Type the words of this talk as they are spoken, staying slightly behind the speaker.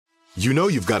You know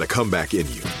you've got a comeback in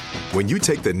you. When you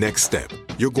take the next step,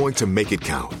 you're going to make it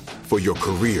count for your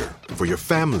career, for your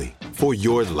family, for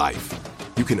your life.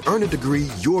 You can earn a degree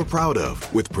you're proud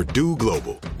of with Purdue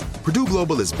Global. Purdue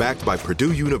Global is backed by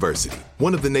Purdue University,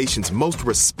 one of the nation's most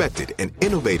respected and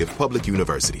innovative public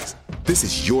universities. This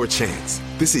is your chance.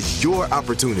 This is your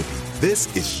opportunity.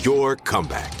 This is your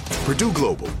comeback. Purdue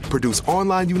Global, Purdue's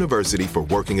online university for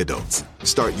working adults.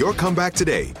 Start your comeback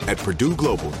today at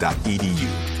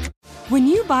purdueglobal.edu. When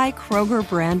you buy Kroger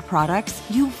brand products,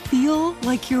 you feel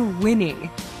like you're winning.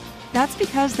 That's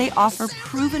because they offer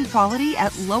proven quality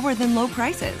at lower than low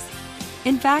prices.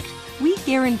 In fact, we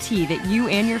guarantee that you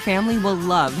and your family will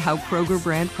love how Kroger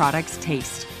brand products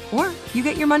taste, or you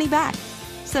get your money back.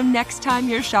 So next time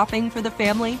you're shopping for the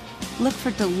family, look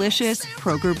for delicious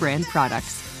Kroger brand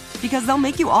products, because they'll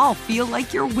make you all feel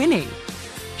like you're winning.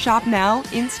 Shop now,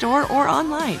 in-store, or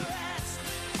online.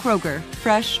 Kroger,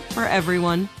 fresh for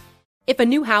everyone. If a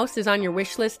new house is on your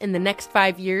wish list in the next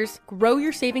 5 years, grow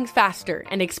your savings faster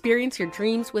and experience your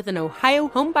dreams with an Ohio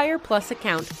Homebuyer Plus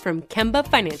account from Kemba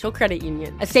Financial Credit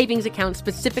Union. A savings account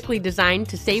specifically designed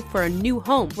to save for a new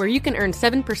home, where you can earn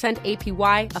 7%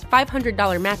 APY, a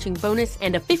 $500 matching bonus,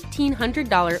 and a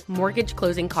 $1,500 mortgage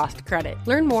closing cost credit.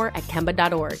 Learn more at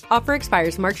Kemba.org. Offer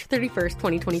expires March 31st,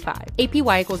 2025.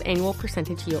 APY equals annual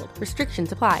percentage yield.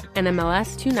 Restrictions apply.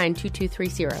 NMLS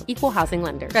 292230. Equal housing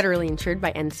lender. Federally insured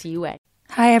by NCUA.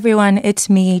 Hi, everyone. It's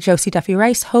me, Josie Duffy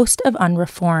Rice, host of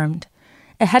Unreformed.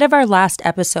 Ahead of our last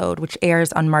episode, which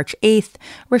airs on March 8th,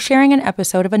 we're sharing an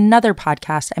episode of another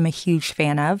podcast I'm a huge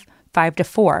fan of, 5 to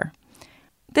 4.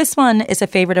 This one is a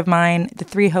favorite of mine. The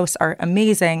three hosts are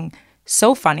amazing,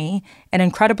 so funny, and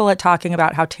incredible at talking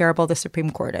about how terrible the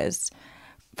Supreme Court is.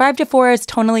 5 to 4 is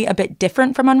tonally a bit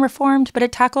different from Unreformed, but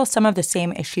it tackles some of the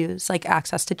same issues, like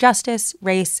access to justice,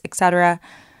 race, etc.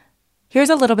 Here's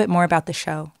a little bit more about the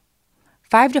show.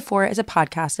 5 to 4 is a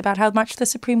podcast about how much the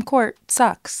Supreme Court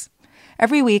sucks.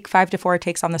 Every week, 5 to 4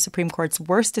 takes on the Supreme Court's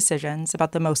worst decisions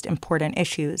about the most important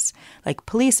issues, like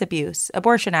police abuse,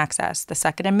 abortion access, the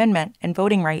Second Amendment, and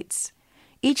voting rights.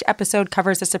 Each episode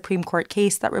covers a Supreme Court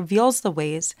case that reveals the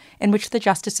ways in which the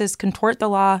justices contort the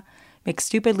law, make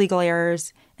stupid legal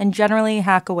errors, and generally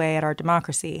hack away at our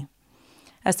democracy.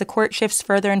 As the court shifts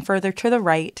further and further to the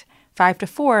right, 5 to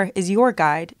 4 is your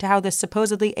guide to how this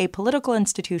supposedly apolitical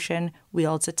institution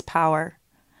wields its power.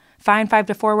 Find 5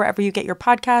 to 4 wherever you get your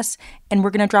podcasts, and we're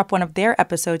going to drop one of their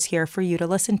episodes here for you to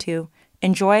listen to.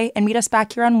 Enjoy, and meet us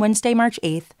back here on Wednesday, March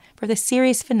 8th for the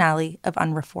series finale of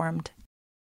Unreformed.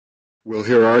 We'll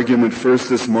hear argument first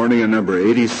this morning on number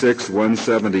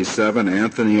 86-177,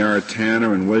 Anthony R.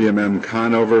 Tanner and William M.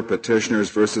 Conover, Petitioners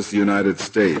versus the United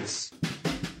States.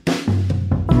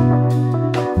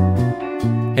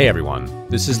 Hey everyone,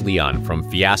 this is Leon from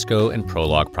Fiasco and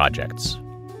Prologue Projects.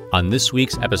 On this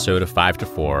week's episode of 5 to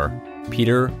 4,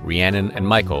 Peter, Rhiannon, and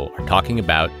Michael are talking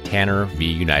about Tanner v.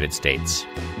 United States.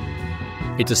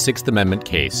 It's a Sixth Amendment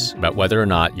case about whether or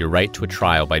not your right to a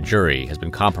trial by jury has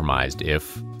been compromised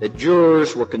if the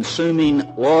jurors were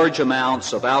consuming large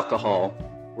amounts of alcohol,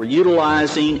 were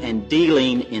utilizing and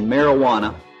dealing in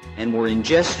marijuana, and were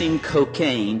ingesting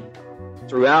cocaine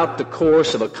throughout the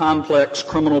course of a complex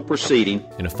criminal proceeding.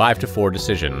 In a 5 to 4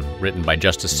 decision written by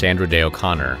Justice Sandra Day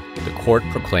O'Connor, the court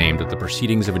proclaimed that the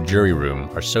proceedings of a jury room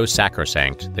are so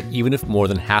sacrosanct that even if more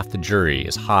than half the jury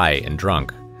is high and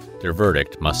drunk, their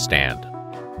verdict must stand.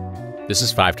 This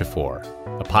is 5 to 4,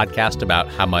 a podcast about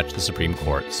how much the Supreme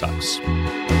Court sucks.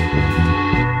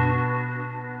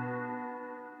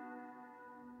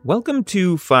 Welcome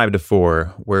to 5 to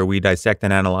 4, where we dissect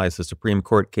and analyze the Supreme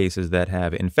Court cases that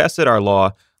have infested our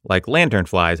law like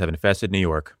lanternflies have infested New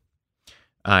York.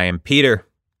 I am Peter.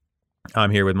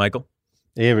 I'm here with Michael.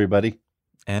 Hey, everybody.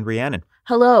 And Rhiannon.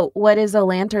 Hello. What is a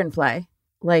lanternfly?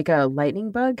 Like a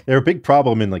lightning bug? They're a big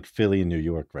problem in like Philly and New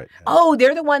York right now. Oh,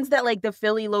 they're the ones that like the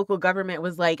Philly local government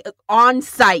was like on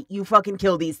site. You fucking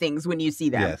kill these things when you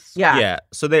see them. Yes. Yeah.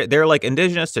 So they're like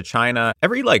indigenous to China.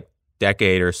 Every like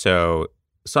decade or so,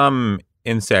 some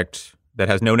insect that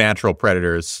has no natural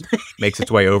predators makes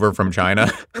its way over from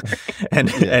China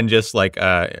and just like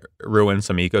ruins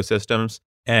some ecosystems.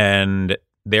 And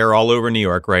they're all over New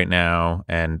York right now.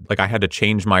 And like I had to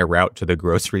change my route to the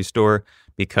grocery store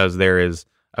because there is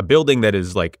a building that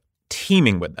is like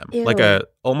teeming with them. Ew. Like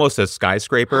almost a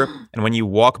skyscraper. And when you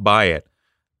walk by it,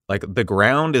 like the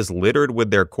ground is littered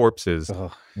with their corpses.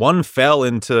 Ugh. One fell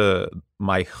into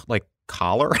my like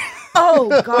collar. Oh,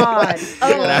 God.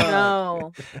 Oh,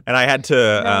 no. And I had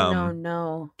to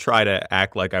No. try to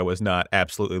act like I was not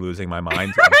absolutely losing my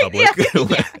mind in public.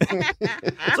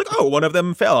 It's like, oh, one of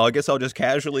them fell. I guess I'll just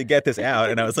casually get this out.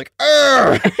 And I was like,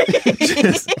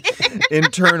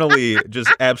 internally just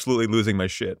absolutely losing my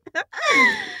shit.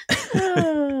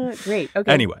 Great.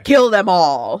 Okay. Anyway. Kill them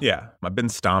all. Yeah, I've been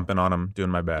stomping on them, doing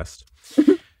my best.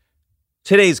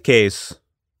 Today's case,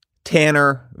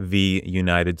 Tanner v.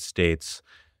 United States.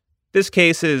 This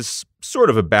case is sort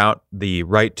of about the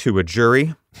right to a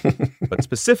jury, but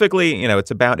specifically,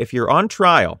 it's about if you're on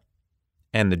trial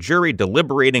and the jury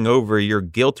deliberating over your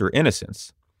guilt or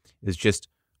innocence is just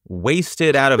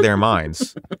wasted out of their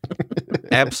minds,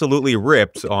 absolutely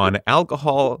ripped on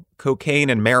alcohol, cocaine,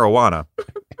 and marijuana.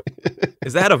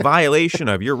 Is that a violation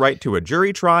of your right to a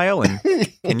jury trial? And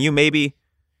can you maybe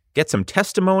get some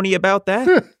testimony about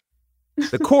that?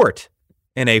 The court,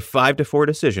 in a 5-4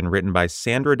 decision written by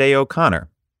Sandra Day O'Connor,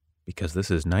 because this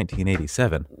is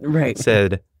 1987, right,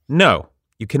 said, no,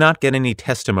 you cannot get any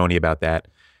testimony about that.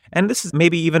 And this is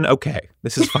maybe even okay.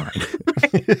 This is fine.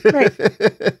 right.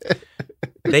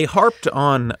 They harped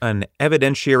on an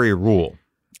evidentiary rule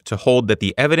to hold that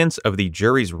the evidence of the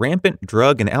jury's rampant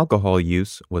drug and alcohol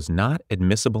use was not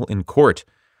admissible in court,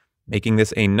 making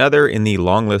this another in the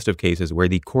long list of cases where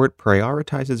the court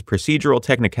prioritizes procedural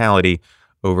technicality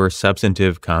over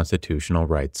substantive constitutional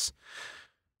rights.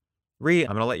 Ree, I'm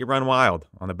going to let you run wild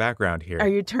on the background here. Are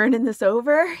you turning this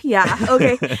over? Yeah.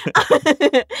 Okay.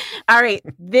 All right.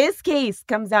 This case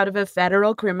comes out of a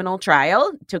federal criminal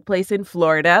trial. It took place in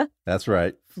Florida. That's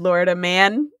right. Florida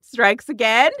man strikes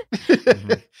again.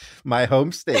 My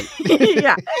home state.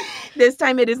 Yeah. This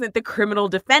time it isn't the criminal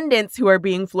defendants who are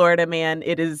being Florida man.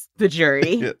 It is the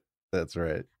jury. That's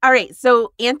right. All right.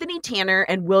 So Anthony Tanner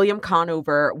and William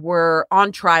Conover were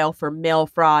on trial for mail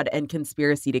fraud and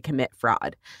conspiracy to commit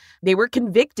fraud. They were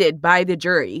convicted by the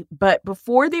jury, but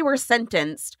before they were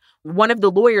sentenced, one of the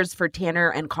lawyers for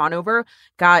Tanner and Conover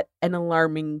got an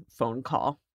alarming phone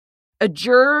call. A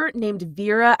juror named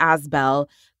Vera Asbel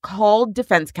called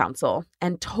defense counsel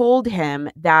and told him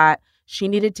that she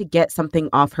needed to get something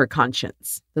off her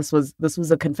conscience. This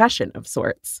was a confession of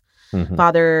sorts. Mm-hmm.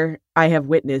 Father, I have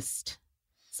witnessed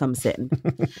some sin.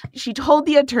 She told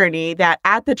the attorney that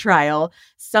at the trial,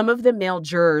 some of the male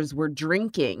jurors were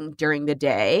drinking during the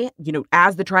day,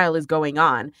 as the trial is going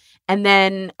on. And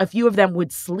then a few of them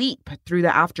would sleep through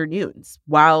the afternoons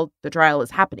while the trial is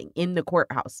happening in the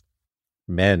courthouse.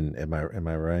 Men, am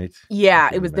I right? Yeah,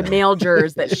 it was the male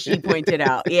jurors that she pointed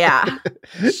out. Yeah.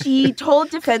 She told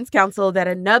defense counsel that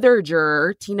another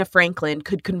juror, Tina Franklin,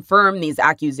 could confirm these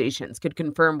accusations, could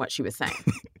confirm what she was saying.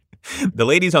 The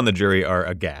ladies on the jury are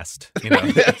aghast.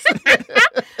 There's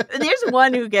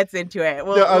one who gets into it.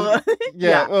 Well,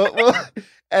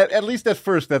 at least at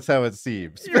first, that's how it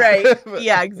seems. Right.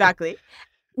 Yeah, exactly.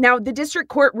 Now, the district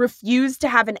court refused to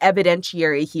have an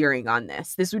evidentiary hearing on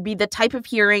this. This would be the type of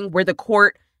hearing where the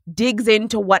court digs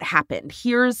into what happened.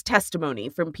 Here's testimony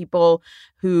from people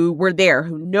who were there,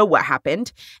 who know what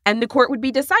happened, and the court would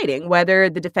be deciding whether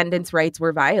the defendant's rights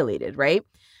were violated, right?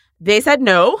 They said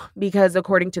no, because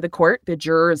according to the court, the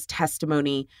juror's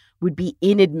testimony would be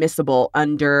inadmissible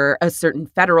under a certain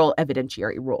federal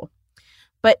evidentiary rule.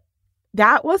 But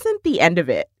that wasn't the end of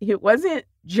it. It wasn't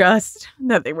just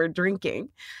that they were drinking.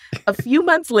 A few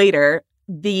months later,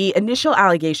 the initial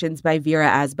allegations by Vera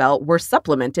Asbel were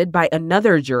supplemented by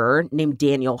another juror named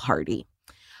Daniel Hardy.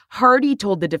 Hardy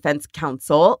told the defense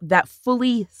counsel that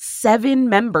fully 7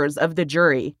 members of the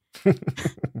jury,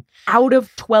 out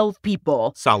of 12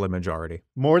 people, solid majority,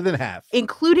 more than half,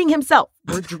 including himself,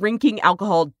 were drinking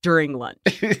alcohol during lunch.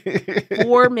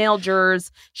 4 male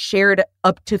jurors shared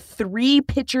up to 3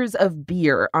 pitchers of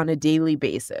beer on a daily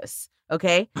basis.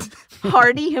 Okay.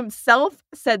 Hardy himself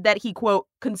said that he, quote,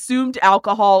 consumed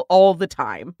alcohol all the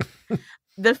time.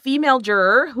 The female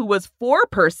juror, who was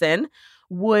 4-person,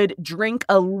 would drink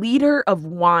a liter of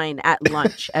wine at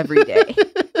lunch every day.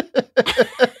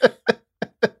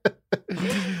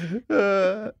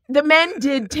 The men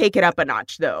did take it up a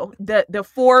notch, though. The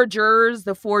 4 jurors,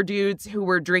 the 4 dudes who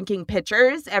were drinking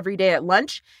pitchers every day at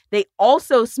lunch, they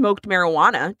also smoked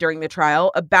marijuana during the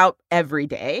trial about every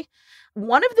day.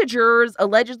 One of the jurors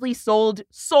allegedly sold a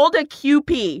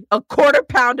QP, a quarter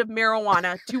pound of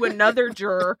marijuana, to another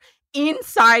juror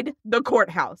inside the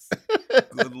courthouse.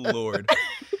 Good Lord.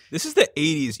 This is the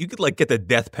 80s. You could get the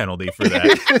death penalty for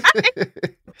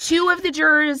that. 2 of the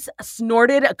jurors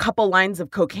snorted a couple lines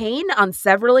of cocaine on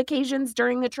several occasions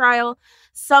during the trial.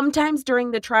 Sometimes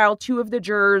during the trial, 2 of the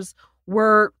jurors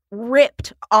were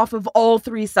ripped off of all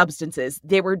 3 substances.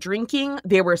 They were drinking,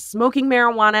 they were smoking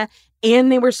marijuana,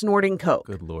 and they were snorting coke.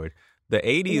 Good Lord. The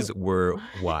 80s were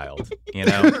wild,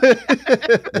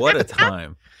 What a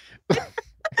time.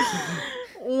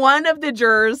 One of the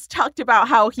jurors talked about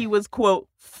how he was, quote,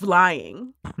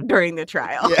 flying during the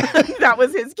trial. That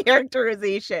was his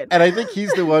characterization. And I think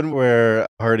he's the one where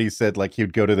Hardy said like he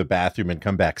would go to the bathroom and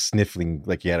come back sniffling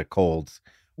like he had a cold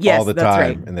all the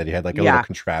time. Right. And that he had like a little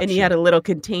contraption. And he had a little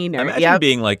container. Imagine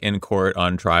being like in court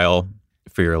on trial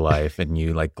for your life and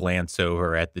you like glance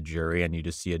over at the jury and you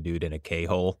just see a dude in a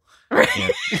K-hole. Right.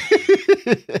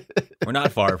 We're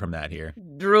not far from that here.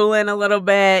 Drooling a little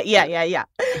bit. Yeah.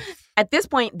 At this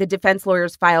point, the defense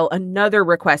lawyers file another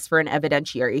request for an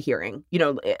evidentiary hearing.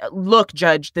 Look,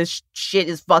 judge, this shit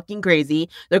is fucking crazy.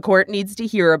 The court needs to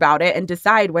hear about it and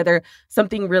decide whether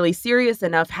something really serious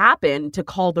enough happened to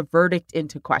call the verdict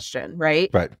into question, right?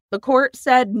 Right. The court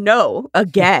said no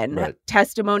again. Right.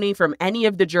 Testimony from any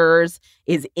of the jurors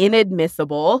is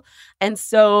inadmissible. And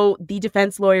so the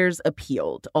defense lawyers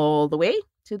appealed all the way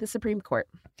to the Supreme Court.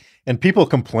 And people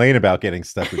complain about getting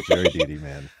stuck with jury duty,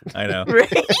 man. I know.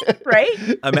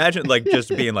 Right? Imagine like just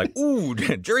being like, ooh,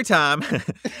 jury time.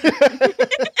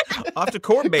 Off to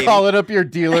court, baby. Calling up your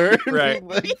dealer. Right.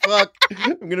 Like, fuck,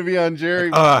 I'm going to be on jury.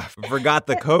 Forgot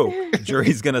the Coke.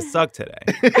 Jury's going to suck today.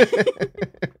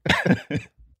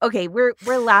 Okay, we're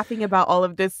laughing about all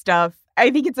of this stuff. I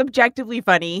think it's objectively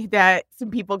funny that some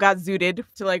people got zooted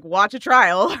to like watch a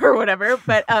trial or whatever.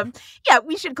 But yeah,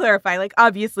 we should clarify. Like,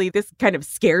 obviously, this kind of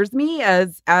scares me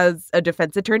as a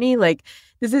defense attorney. Like,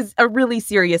 this is a really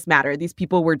serious matter. These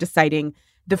people were deciding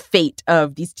the fate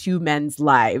of these two men's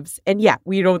lives. And yeah,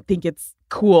 we don't think it's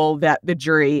cool that the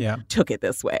jury took it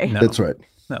this way. No. That's right.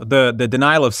 No, the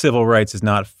denial of civil rights is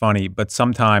not funny, but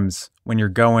sometimes when you're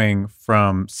going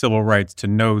from civil rights to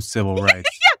no civil rights,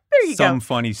 there you some go.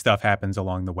 funny stuff happens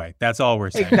along the way. That's all we're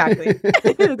saying. Exactly.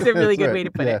 That's a really good way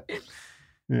to put it.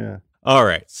 Yeah. All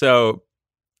right. So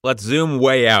let's zoom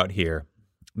way out here.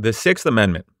 The Sixth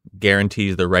Amendment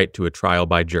guarantees the right to a trial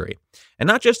by jury. And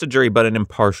not just a jury, but an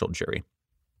impartial jury.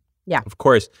 Yeah. Of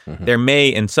course, there may,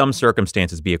 in some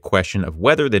circumstances, be a question of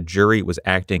whether the jury was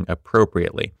acting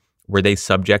appropriately. Were they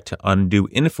subject to undue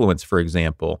influence, for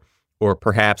example, or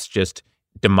perhaps just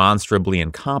demonstrably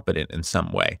incompetent in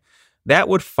some way? That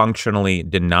would functionally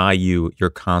deny you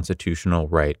your constitutional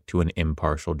right to an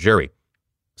impartial jury.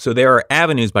 So there are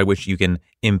avenues by which you can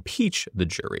impeach the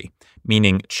jury,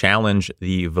 meaning challenge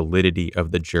the validity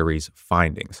of the jury's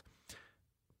findings.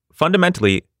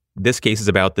 Fundamentally, this case is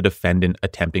about the defendant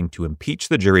attempting to impeach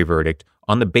the jury verdict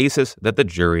on the basis that the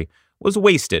jury was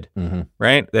wasted,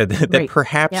 right? That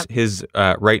perhaps his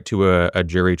right to a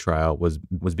jury trial was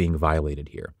being violated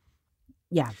here.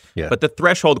 Yeah. But the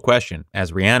threshold question,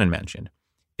 as Rhiannon mentioned,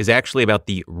 is actually about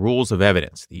the rules of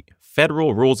evidence, the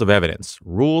federal rules of evidence,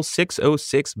 Rule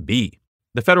 606B.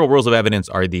 The federal rules of evidence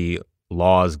are the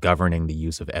laws governing the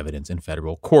use of evidence in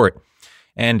federal court.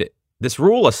 And this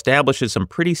rule establishes some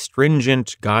pretty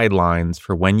stringent guidelines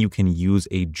for when you can use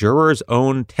a juror's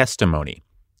own testimony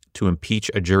to impeach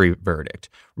a jury verdict.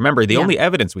 Remember, the only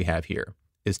evidence we have here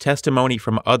is testimony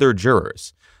from other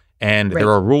jurors. And there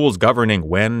are rules governing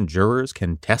when jurors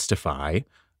can testify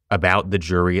about the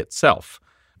jury itself.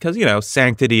 Because,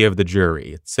 sanctity of the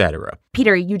jury, et cetera.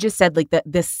 Peter, you just said like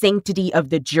the sanctity of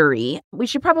the jury. We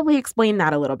should probably explain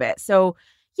that a little bit. So,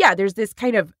 yeah, there's this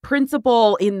kind of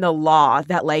principle in the law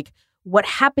that like what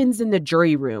happens in the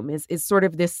jury room is sort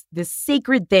of this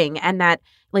sacred thing, and that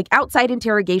like outside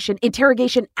interrogation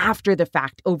after the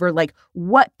fact over like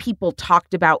what people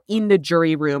talked about in the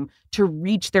jury room to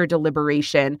reach their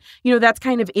deliberation, that's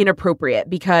kind of inappropriate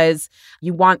because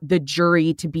you want the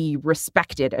jury to be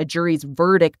respected, a jury's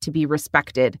verdict to be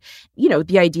respected.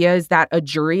 The idea is that a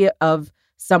jury of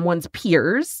someone's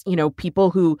peers,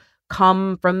 people who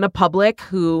come from the public,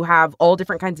 who have all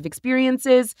different kinds of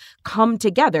experiences, come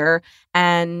together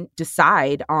and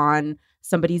decide on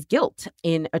somebody's guilt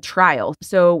in a trial.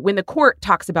 So when the court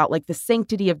talks about like the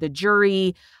sanctity of the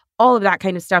jury, all of that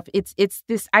kind of stuff, it's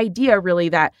this idea really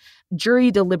that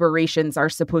jury deliberations are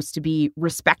supposed to be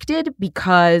respected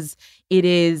because it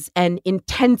is an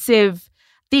intensive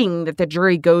thing that the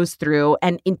jury goes through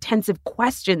and intensive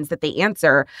questions that they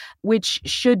answer, which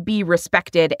should be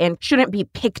respected and shouldn't be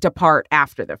picked apart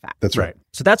after the fact. That's right.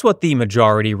 So that's what the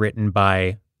majority written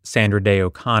by Sandra Day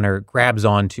O'Connor grabs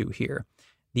onto here.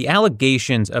 The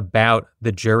allegations about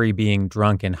the jury being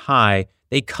drunk and high,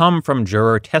 they come from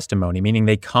juror testimony, meaning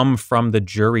they come from the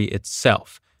jury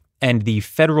itself. And the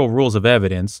federal rules of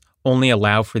evidence only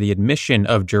allow for the admission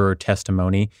of juror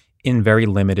testimony in very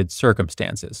limited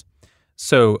circumstances.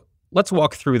 So let's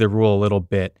walk through the rule a little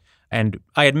bit. And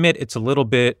I admit it's a little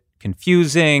bit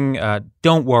confusing.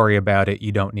 Don't worry about it.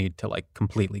 You don't need to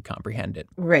completely comprehend it.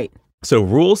 Right. So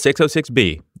Rule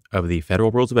 606B of the Federal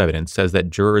Rules of Evidence says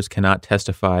that jurors cannot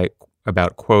testify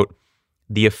about, quote,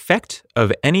 the effect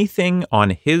of anything on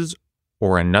his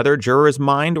or another juror's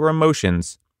mind or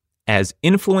emotions as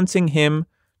influencing him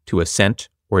to assent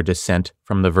or dissent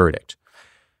from the verdict.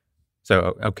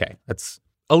 So, okay, that's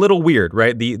a little weird,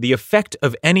 right? The effect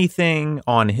of anything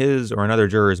on his or another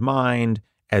juror's mind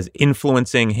as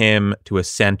influencing him to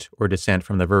assent or dissent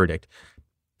from the verdict.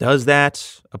 Does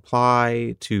that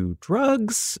apply to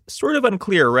drugs? Sort of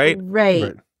unclear, right?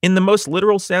 Right. In the most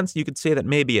literal sense, you could say that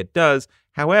maybe it does.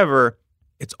 However,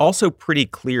 it's also pretty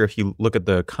clear if you look at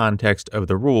the context of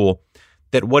the rule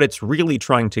that what it's really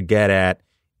trying to get at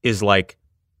is like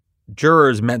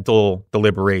jurors' mental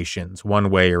deliberations one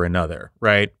way or another,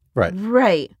 right? Right.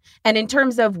 Right. And in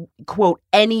terms of, quote,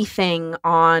 anything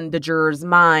on the juror's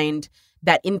mind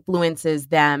that influences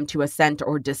them to assent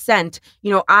or dissent,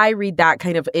 I read that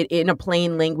kind of in a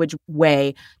plain language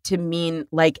way to mean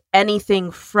like anything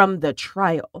from the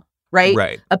trial, right?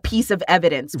 Right. A piece of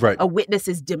evidence, right. A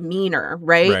witness's demeanor,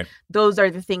 right? Those are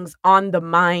the things on the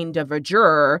mind of a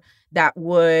juror that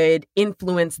would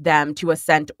influence them to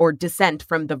assent or dissent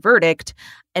from the verdict.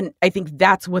 And I think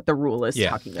that's what the rule is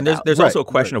talking and about. There's also a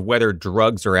question of whether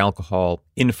drugs or alcohol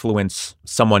influence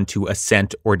someone to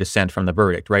assent or dissent from the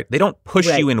verdict, right? They don't push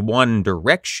you in one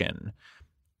direction.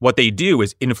 What they do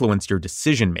is influence your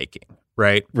decision-making,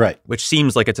 right? Right. Which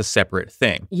seems like it's a separate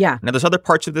thing. Yeah. Now, there's other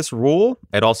parts of this rule.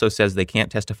 It also says they can't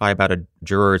testify about a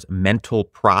juror's mental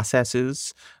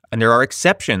processes. And there are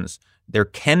exceptions. There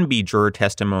can be juror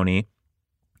testimony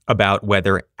about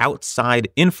whether outside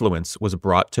influence was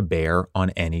brought to bear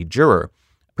on any juror.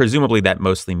 Presumably that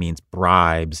mostly means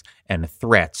bribes and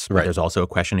threats. But there's also a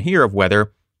question here of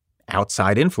whether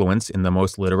outside influence in the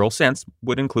most literal sense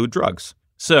would include drugs.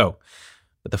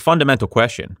 But the fundamental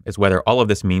question is whether all of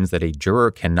this means that a juror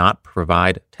cannot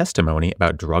provide testimony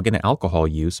about drug and alcohol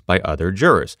use by other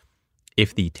jurors.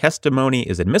 If the testimony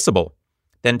is admissible,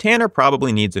 then Tanner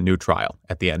probably needs a new trial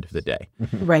at the end of the day.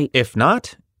 Right. If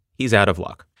not, he's out of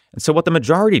luck. And so what the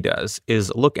majority does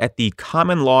is look at the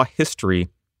common law history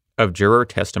of juror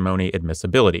testimony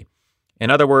admissibility.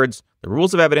 In other words, the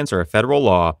rules of evidence are a federal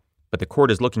law, but the court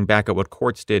is looking back at what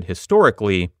courts did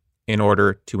historically in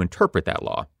order to interpret that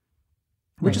law,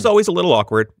 which is always a little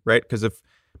awkward, right? Because if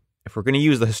we're going to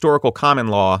use the historical common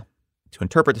law to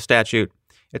interpret the statute,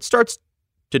 it starts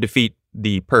to defeat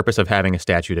the purpose of having a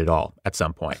statute at all at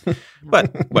some point.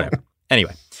 But whatever.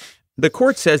 Anyway, the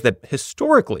court says that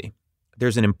historically,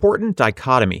 there's an important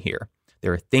dichotomy here.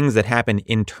 There are things that happen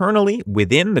internally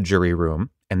within the jury room,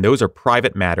 and those are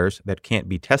private matters that can't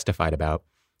be testified about.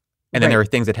 And then there are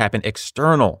things that happen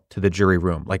external to the jury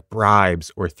room, like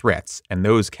bribes or threats, and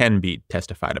those can be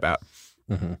testified about.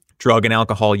 Mm-hmm. Drug and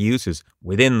alcohol use is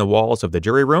within the walls of the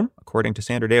jury room, according to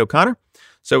Sandra Day O'Connor.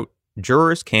 So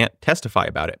jurors can't testify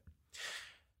about it.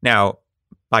 Now,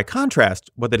 by contrast,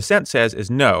 what the dissent says is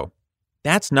no,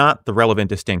 that's not the relevant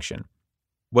distinction.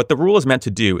 What the rule is meant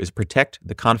to do is protect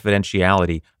the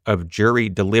confidentiality of jury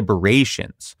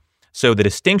deliberations. So the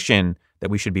distinction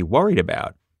that we should be worried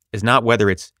about is not whether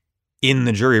it's in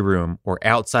the jury room or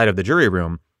outside of the jury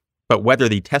room, but whether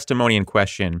the testimony in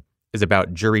question is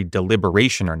about jury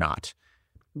deliberation or not.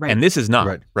 Right. And this is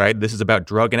not, right? This is about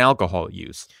drug and alcohol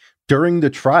use. During the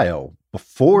trial,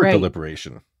 before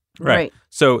deliberation. Right.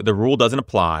 So the rule doesn't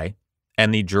apply,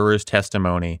 and the juror's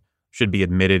testimony should be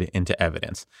admitted into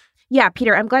evidence. Yeah,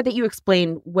 Peter, I'm glad that you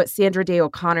explained what Sandra Day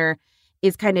O'Connor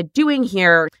is kind of doing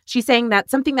here. She's saying that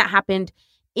something that happened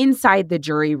inside the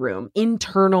jury room,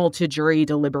 internal to jury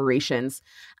deliberations,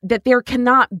 that there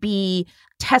cannot be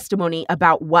testimony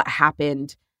about what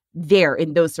happened there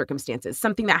in those circumstances.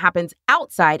 Something that happens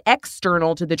outside,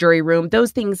 external to the jury room,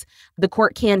 those things the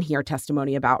court can hear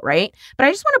testimony about, right? But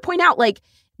I just want to point out, like,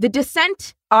 the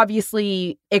dissent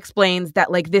obviously explains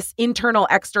that, like, this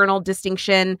internal-external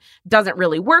distinction doesn't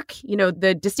really work. You know,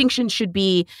 the distinction should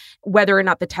be whether or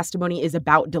not the testimony is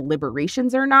about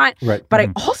deliberations or not. Right. But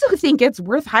I also think it's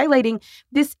worth highlighting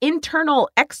this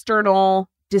internal-external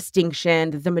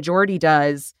distinction that the majority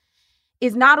does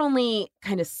is not only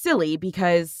kind of silly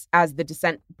because, as the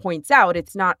dissent points out,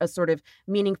 it's not a sort of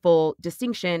meaningful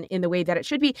distinction in the way that it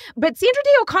should be. But Sandra Day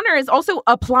O'Connor is also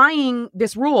applying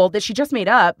this rule that she just made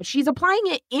up. She's applying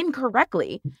it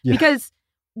incorrectly because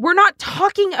we're not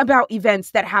talking about events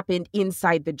that happened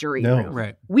inside the jury room.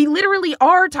 Right. We literally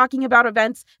are talking about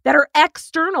events that are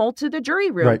external to the jury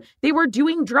room. Right. They were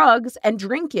doing drugs and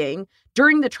drinking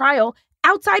during the trial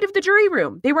outside of the jury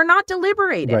room. They were not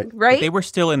deliberating, right? But they were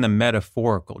still in the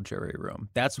metaphorical jury room.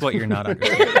 That's what you're not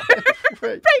understanding.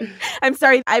 Right. I'm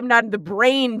sorry, I'm not in the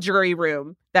brain jury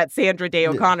room that Sandra Day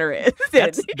O'Connor is.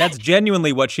 That's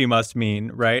genuinely what she must mean,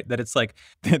 right? That it's like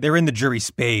they're in the jury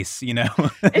space, you know?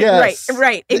 Yes.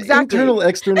 Right, exactly. The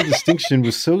internal-external distinction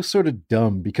was so sort of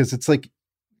dumb because it's like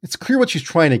it's clear what she's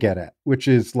trying to get at, which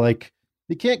is like,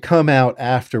 you can't come out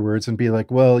afterwards and be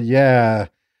like, well, yeah,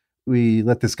 we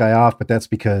let this guy off, but that's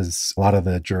because a lot of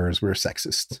the jurors were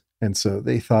sexist. And so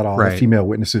they thought all the female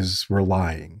witnesses were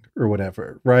lying or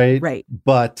whatever, right? Right.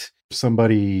 But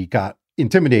somebody got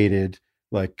intimidated,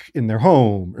 like in their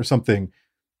home or something.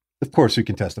 Of course, you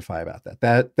can testify about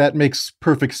that. That makes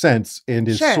perfect sense and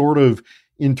is sort of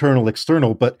internal,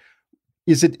 external. But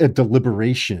is it a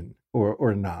deliberation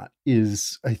or not?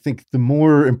 Is, I think, the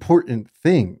more important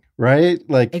thing, right?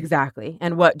 Like exactly.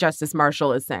 And what Justice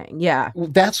Marshall is saying. Yeah. Well,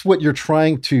 that's what you're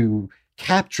trying to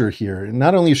capture here. And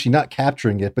not only is she not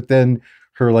capturing it, but then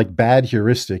her like bad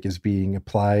heuristic is being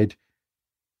applied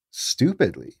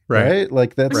stupidly, right?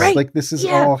 Like that's like, this is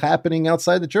all happening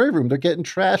outside the jury room. They're getting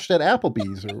trashed at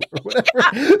Applebee's or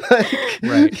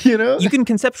whatever. You know, you can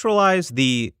conceptualize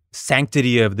the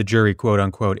sanctity of the jury, quote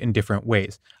unquote, in different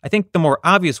ways. I think the more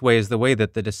obvious way is the way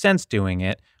that the dissent's doing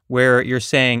it, where you're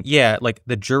saying, yeah, like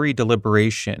the jury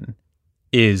deliberation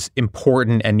is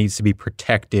important and needs to be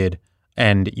protected,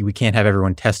 and we can't have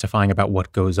everyone testifying about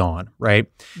what goes on, right?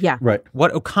 Yeah. Right.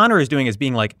 What O'Connor is doing is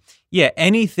being like, yeah,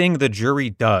 anything the jury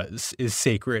does is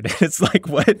sacred. It's like,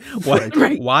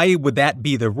 why would that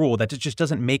be the rule? That just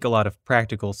doesn't make a lot of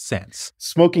practical sense.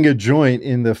 Smoking a joint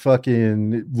in the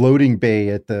fucking loading bay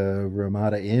at the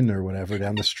Ramada Inn or whatever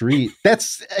down the street,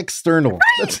 that's external.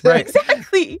 That's right.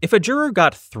 Exactly. If a juror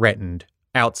got threatened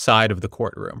outside of the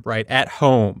courtroom, right, at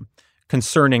home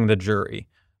concerning the jury,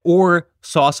 or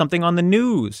saw something on the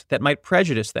news that might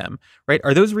prejudice them, right?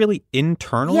 Are those really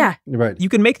internal? Yeah. Right. You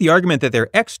can make the argument that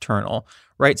they're external,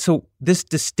 right? So this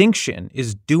distinction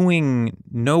is doing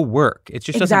no work. It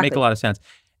just doesn't make a lot of sense.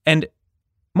 And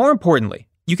more importantly,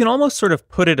 you can almost sort of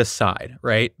put it aside,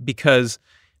 right? Because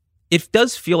it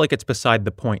does feel like it's beside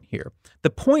the point here.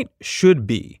 The point should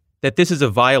be that this is a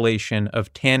violation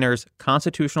of Tanner's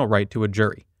constitutional right to a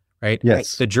jury, right?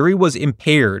 Yes. The jury was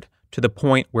impaired to the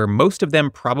point where most of them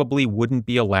probably wouldn't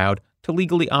be allowed to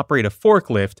legally operate a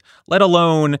forklift, let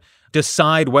alone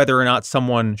decide whether or not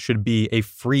someone should be a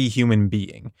free human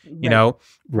being, you know?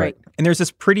 Right. And there's this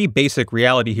pretty basic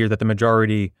reality here that the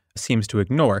majority seems to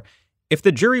ignore. If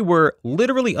the jury were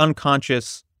literally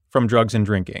unconscious from drugs and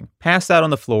drinking, passed out on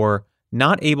the floor,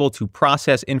 not able to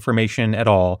process information at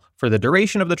all for the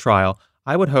duration of the trial,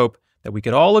 I would hope that we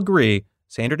could all agree,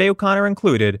 Sandra Day O'Connor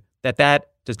included, that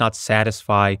does not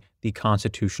satisfy the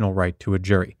constitutional right to a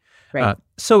jury. Right.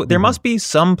 So there must be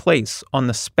some place on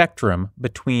the spectrum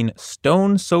between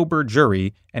stone-sober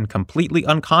jury and completely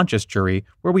unconscious jury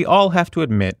where we all have to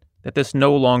admit that this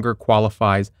no longer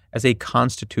qualifies as a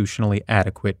constitutionally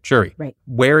adequate jury. Right.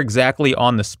 Where exactly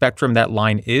on the spectrum that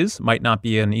line is might not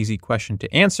be an easy question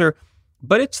to answer,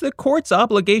 but it's the court's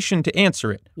obligation to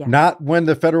answer it. Yeah. Not when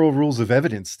the federal rules of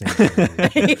evidence stand.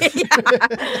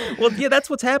 Well, yeah, that's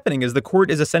what's happening is the court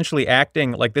is essentially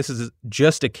acting like this is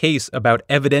just a case about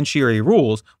evidentiary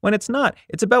rules when it's not.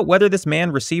 It's about whether this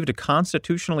man received a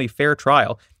constitutionally fair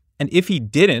trial. And if he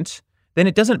didn't, then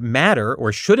it doesn't matter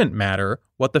or shouldn't matter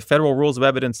what the federal rules of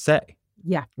evidence say.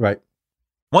 Yeah. Right.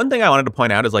 One thing I wanted to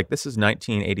point out is like this is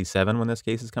 1987 when this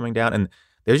case is coming down, and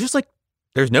there's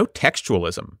no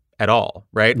textualism at all,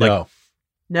 right? No.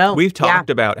 No. We've talked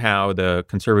about how the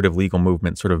conservative legal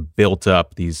movement sort of built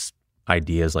up these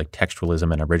ideas like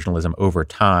textualism and originalism over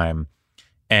time.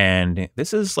 And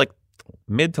this is like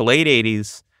mid to late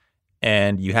 80s,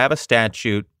 and you have a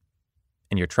statute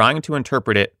and you're trying to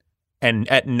interpret it. And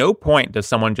at no point does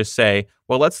someone just say,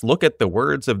 well, let's look at the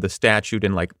words of the statute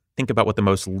and like think about what the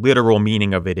most literal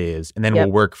meaning of it is, and then we'll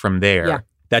work from there. Yeah.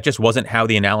 That just wasn't how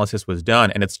the analysis was done.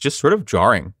 And it's just sort of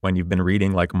jarring when you've been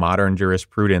reading like modern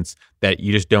jurisprudence that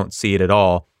you just don't see it at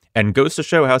all. And goes to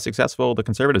show how successful the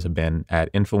conservatives have been at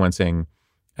influencing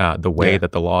the way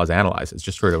that the law is analyzed. It's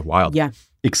just sort of wild. Yeah.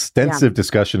 Extensive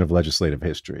discussion of legislative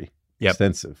history. Yep.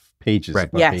 Extensive pages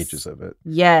upon pages of it.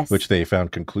 Yes. Which they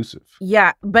found conclusive.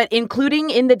 Yeah, but including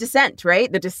in the dissent,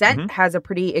 right? The dissent has a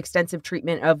pretty extensive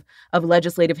treatment of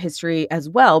legislative history as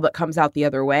well, but comes out the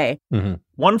other way. Mm-hmm.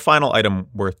 One final item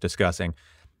worth discussing.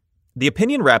 The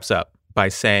opinion wraps up by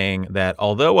saying that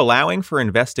although allowing for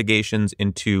investigations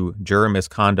into juror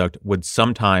misconduct would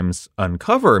sometimes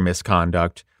uncover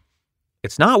misconduct,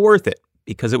 it's not worth it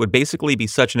because it would basically be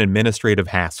such an administrative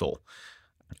hassle.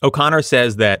 O'Connor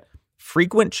says that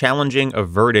frequent challenging of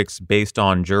verdicts based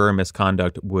on juror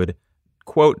misconduct would,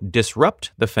 quote,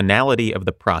 disrupt the finality of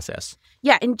the process.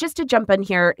 Yeah, and just to jump in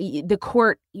here, the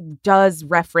court does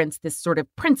reference this sort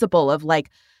of principle of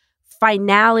like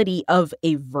finality of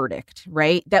a verdict,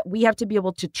 right? That we have to be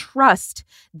able to trust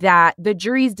that the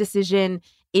jury's decision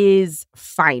is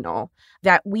final,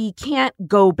 that we can't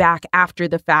go back after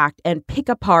the fact and pick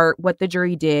apart what the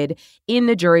jury did in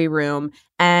the jury room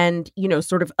and,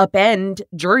 sort of upend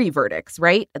jury verdicts,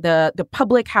 right? The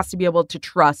public has to be able to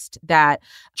trust that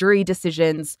jury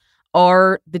decisions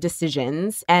are the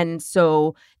decisions. And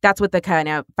so that's what the kind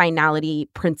of finality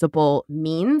principle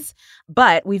means.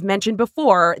 But we've mentioned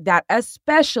before that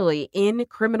especially in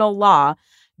criminal law,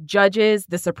 judges,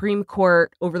 the Supreme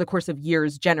Court, over the course of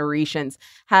years, generations,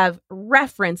 have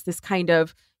referenced this kind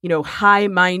of,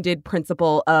 high-minded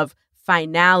principle of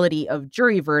finality of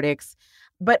jury verdicts,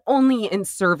 but only in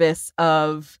service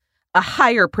of a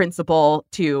higher principle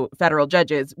to federal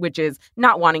judges, which is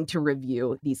not wanting to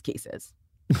review these cases.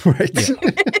 Right.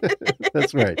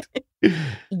 That's right.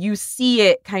 You see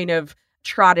it kind of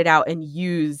trotted out and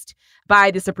used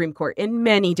by the Supreme Court in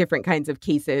many different kinds of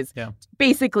cases,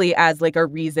 basically as like a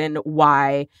reason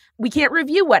why we can't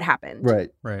review what happened.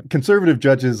 Right. Conservative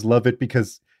judges love it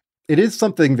because it is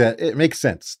something that it makes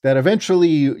sense that eventually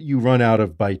you run out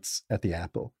of bites at the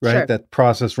apple, right? Sure. That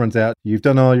process runs out. You've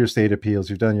done all your state appeals,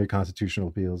 you've done your constitutional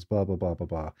appeals, blah, blah, blah, blah,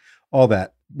 blah. All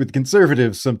that. With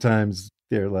conservatives, sometimes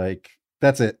they're like,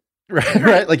 that's it.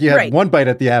 Right. Like you have one bite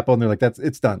at the apple and they're like,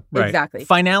 it's done. Right. Exactly.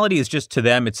 Finality is just to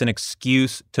them, it's an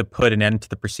excuse to put an end to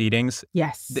the proceedings.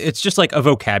 Yes. It's just like a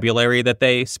vocabulary that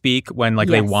they speak when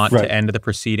they want to end the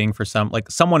proceeding for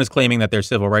someone is claiming that their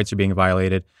civil rights are being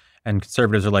violated. And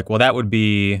conservatives are like, well, that would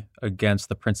be against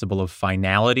the principle of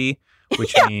finality,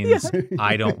 which means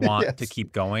I don't want to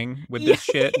keep going with this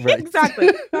shit. Right. Exactly.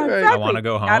 I want to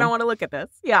go home. I don't want to look at this.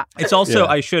 Yeah. It's also,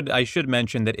 I should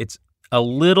mention that it's a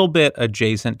little bit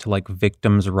adjacent to like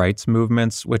victims' rights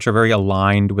movements, which are very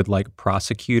aligned with like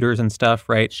prosecutors and stuff,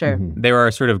 right? Sure. Mm-hmm. There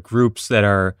are sort of groups that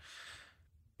are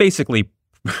basically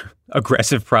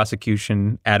aggressive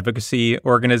prosecution advocacy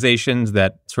organizations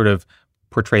that sort of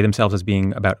portray themselves as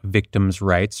being about victims'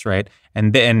 rights, right?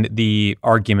 And then the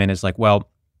argument is like, well,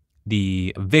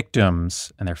 the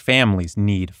victims and their families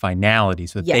need finality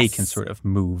so that they can sort of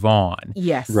move on.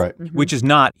 Yes. Right. Mm-hmm. Which is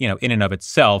not, in and of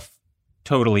itself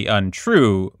totally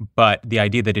untrue, but the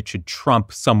idea that it should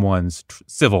trump someone's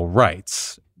civil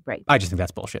rights, right? I just think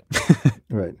that's bullshit.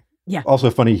 Right. Yeah. Also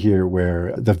funny here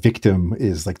where the victim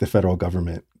is like the federal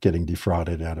government getting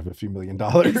defrauded out of a few $1 million.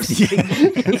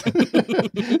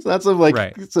 So that's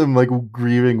some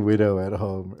grieving widow at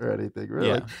home or anything.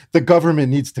 Right? Like, the government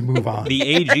needs to move on. The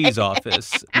AG's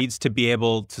office needs to be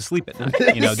able to sleep at night.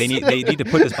 They need to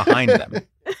put this behind them.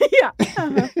 Yeah.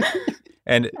 Uh-huh.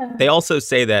 And they also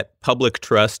say that public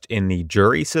trust in the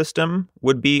jury system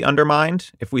would be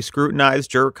undermined if we scrutinize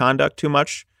juror conduct too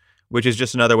much, which is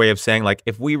just another way of saying, like,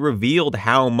 if we revealed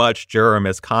how much juror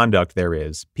misconduct there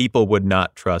is, people would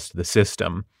not trust the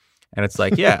system. And it's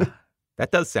like, yeah,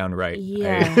 that does sound right.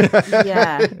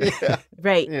 Yeah.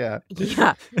 Right. Yeah.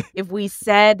 If we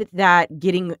said that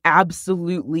getting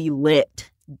absolutely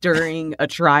lit during a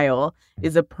trial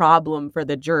is a problem for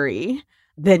the jury,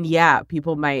 then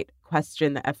people might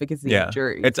question the efficacy of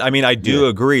juries. I do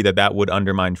agree that would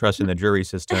undermine trust in the jury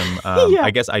system.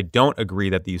 I guess I don't agree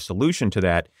that the solution to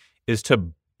that is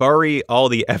to bury all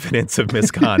the evidence of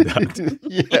misconduct.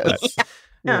 Yes.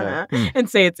 And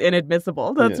say it's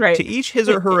inadmissible. That's right. To each his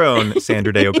or her own,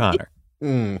 Sandra Day O'Connor.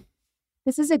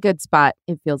 This is a good spot,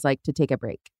 it feels like, to take a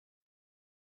break.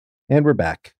 And we're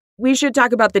back. We should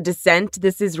talk about the dissent.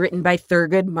 This is written by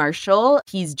Thurgood Marshall.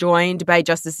 He's joined by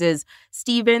Justices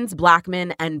Stevens,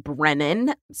 Blackmun, and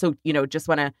Brennan. So, just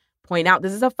want to point out,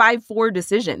 this is a 5-4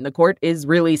 decision. The court is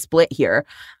really split here.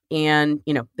 And,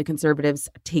 the conservatives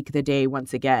take the day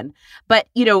once again. But,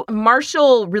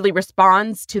 Marshall really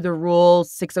responds to the Rule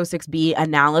 606B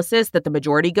analysis that the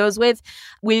majority goes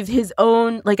with his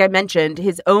own, like I mentioned,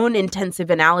 his own intensive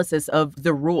analysis of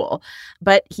the rule.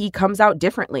 But he comes out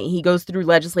differently. He goes through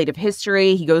legislative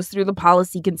history. He goes through the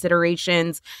policy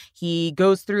considerations. He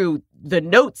goes through the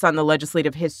notes on the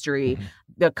legislative history,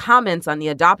 the comments on the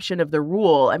adoption of the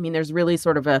rule. I mean, there's really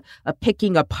sort of a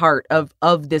picking apart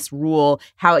of this rule,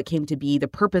 how it came to be, the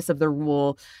purpose of the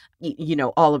rule,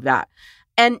 all of that.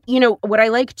 And, what I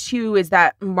like, too, is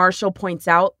that Marshall points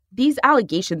out these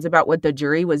allegations about what the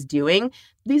jury was doing,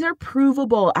 these are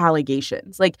provable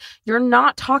allegations. Like, you're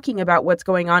not talking about what's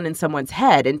going on in someone's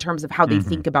head in terms of how they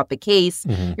think about the case.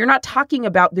 You're not talking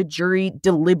about the jury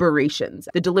deliberations,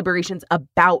 the deliberations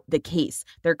about the case,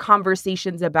 their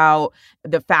conversations about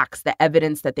the facts, the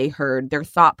evidence that they heard, their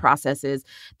thought processes,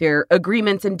 their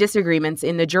agreements and disagreements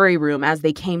in the jury room as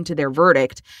they came to their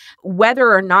verdict.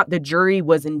 Whether or not the jury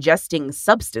was ingesting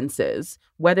substances,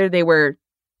 whether they were,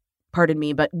 pardon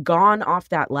me, but gone off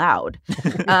that loud.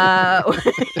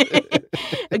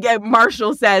 again,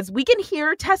 Marshall says we can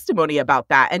hear testimony about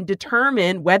that and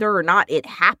determine whether or not it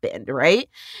happened, right?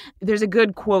 There's a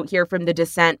good quote here from the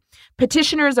dissent.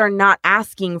 Petitioners are not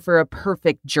asking for a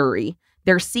perfect jury.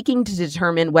 They're seeking to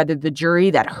determine whether the jury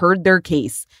that heard their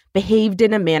case behaved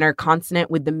in a manner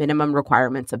consonant with the minimum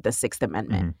requirements of the Sixth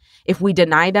Amendment. Mm-hmm. If we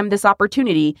deny them this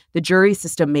opportunity, the jury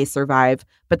system may survive,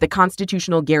 but the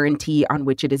constitutional guarantee on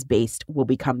which it is based will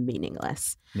become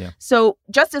meaningless. Yeah. So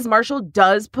Justice Marshall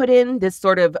does put in this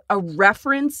sort of a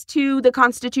reference to the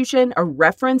Constitution, a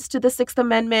reference to the Sixth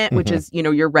Amendment, which is,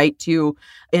 your right to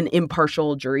an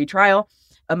impartial jury trial,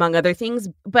 among other things.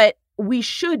 But we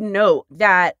should note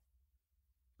that,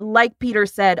 like Peter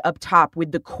said up top,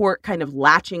 with the court kind of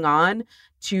latching on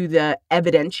to the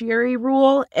evidentiary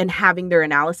rule and having their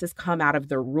analysis come out of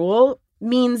the rule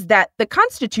means that the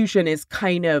Constitution is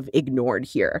kind of ignored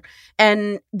here.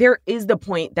 And there is the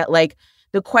point that, like,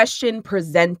 the question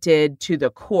presented to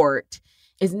the court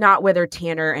is not whether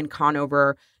Tanner and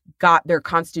Conover got their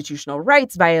constitutional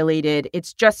rights violated.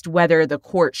 It's just whether the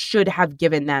court should have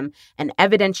given them an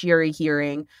evidentiary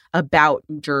hearing about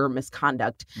juror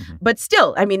misconduct. Mm-hmm. But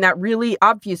still, I mean, that really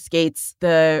obfuscates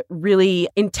the really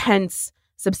intense,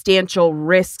 substantial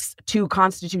risks to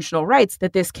constitutional rights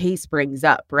that this case brings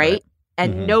up, right?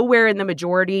 And nowhere in the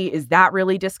majority is that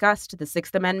really discussed, the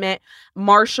Sixth Amendment.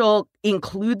 Marshall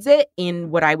includes it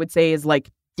in what I would say is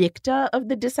like dicta of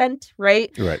the dissent,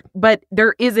 right? But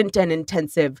there isn't an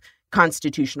intensive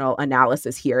constitutional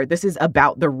analysis here. This is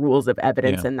about the rules of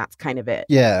evidence, and that's kind of it.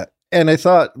 Yeah. And I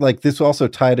thought, like, this also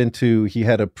tied into, he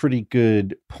had a pretty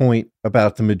good point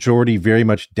about the majority very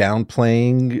much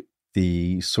downplaying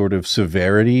the sort of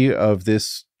severity of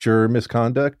this juror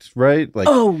misconduct, right? Like,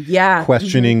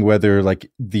 questioning whether,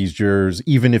 like, these jurors,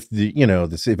 even if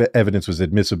this evidence was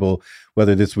admissible,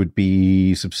 whether this would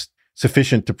be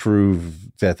sufficient to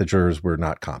prove that the jurors were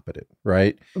not competent,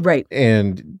 right? Right.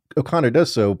 And O'Connor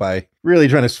does so by really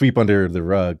trying to sweep under the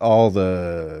rug all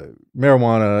the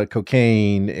marijuana,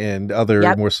 cocaine, and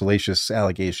other more salacious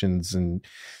allegations and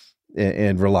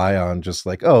rely on just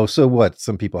like, oh, so what?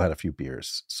 Some people had a few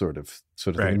beers, sort of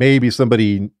thing. Maybe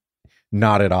somebody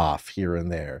nodded off here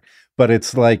and there. But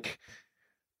it's like,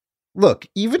 look,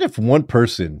 even if one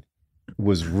person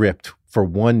was ripped for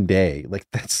one day, like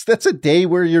that's a day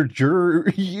where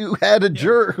you had a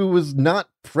juror who was not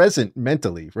present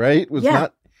mentally, right? Was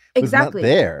not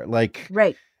there. Like,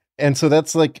 right. And so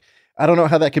that's like, I don't know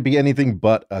how that could be anything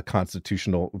but a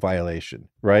constitutional violation,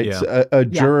 right? Yeah. So a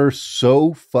juror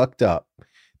so fucked up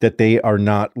that they are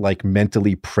not like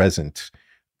mentally present,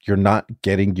 you're not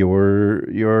getting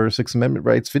your Sixth Amendment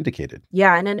rights vindicated.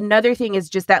 Yeah. And another thing is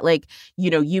just that, like,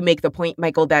 you make the point,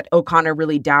 Michael, that O'Connor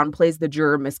really downplays the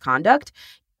juror misconduct.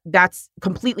 That's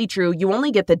completely true. You only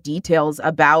get the details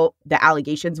about the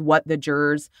allegations, what the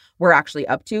jurors were actually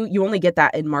up to. You only get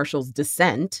that in Marshall's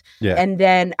dissent. Yeah. And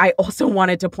then I also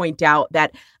wanted to point out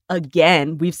that,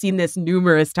 again, we've seen this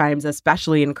numerous times,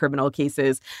 especially in criminal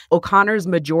cases. O'Connor's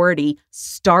majority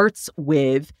starts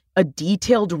with a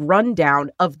detailed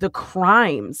rundown of the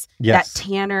crimes that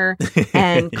Tanner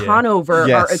and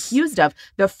Conover are accused of.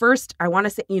 The first, I want to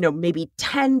say, maybe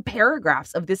 10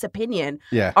 paragraphs of this opinion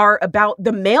are about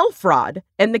the mail fraud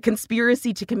and the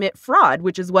conspiracy to commit fraud,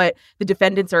 which is what the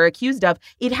defendants are accused of.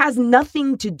 It has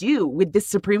nothing to do with this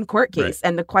Supreme Court case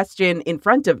and the question in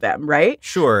front of them, right?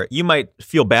 Sure. You might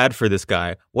feel bad for this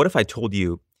guy. What if I told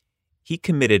you he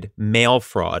committed mail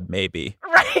fraud, maybe?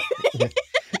 Right.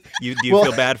 Do you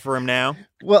feel bad for him now?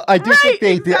 Well, I do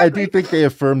think they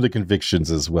affirm the convictions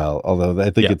as well. Although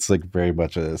I think it's like very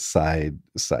much a side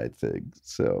thing.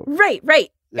 So right.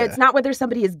 Yeah. It's not whether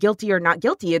somebody is guilty or not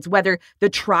guilty. It's whether the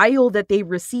trial that they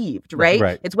received,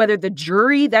 right? It's whether the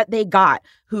jury that they got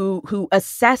who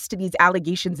assessed these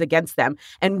allegations against them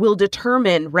and will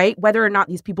determine, right, whether or not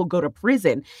these people go to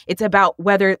prison. It's about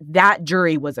whether that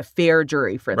jury was a fair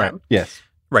jury for them. Yes.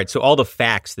 Right. So all the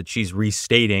facts that she's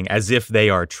restating as if they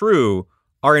are true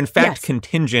are in fact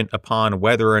contingent upon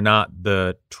whether or not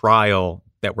the trial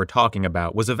that we're talking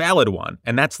about was a valid one.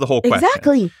 And that's the whole question.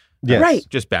 Exactly. Yes. Right.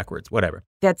 Just backwards, whatever.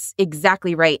 That's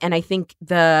exactly right. And I think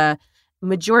the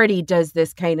majority does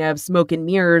this kind of smoke and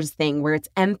mirrors thing where it's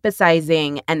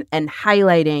emphasizing and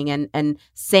highlighting and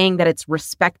saying that it's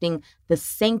respecting the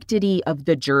sanctity of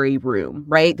the jury room,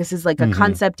 right? This is like a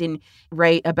concept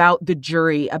about the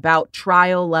jury, about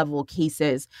trial level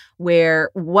cases where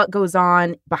what goes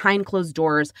on behind closed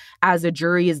doors as a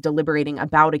jury is deliberating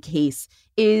about a case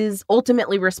is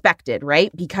ultimately respected,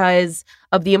 right? Because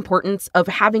of the importance of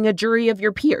having a jury of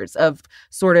your peers, of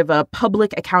sort of a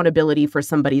public accountability for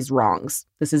somebody's wrongs.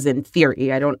 This is in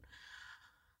theory. I don't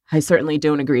I certainly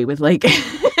don't agree with like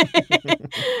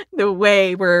the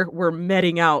way we're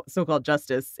meting out so-called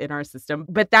justice in our system.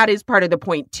 But that is part of the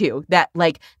point too, that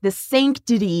like the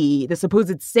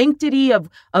supposed sanctity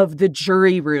of the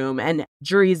jury room and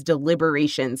jury's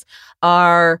deliberations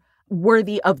are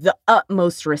worthy of the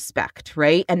utmost respect,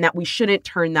 right? And that we shouldn't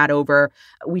turn that over.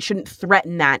 We shouldn't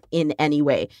threaten that in any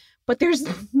way. But there's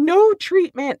no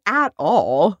treatment at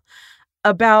all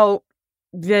about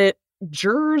the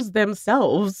jurors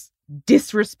themselves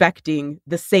disrespecting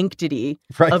the sanctity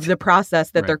of the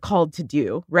process that they're called to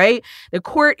do, right? The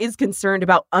court is concerned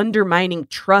about undermining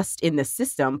trust in the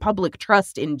system, public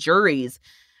trust in juries,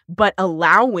 but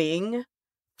allowing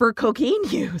for cocaine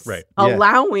use,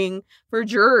 allowing for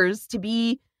jurors to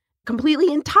be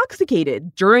completely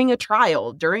intoxicated during a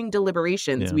trial, during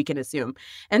deliberations, we can assume.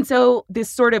 And so this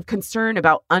sort of concern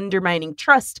about undermining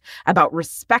trust, about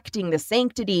respecting the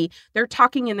sanctity, they're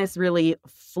talking in this really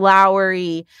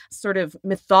flowery, sort of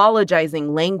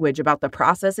mythologizing language about the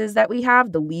processes that we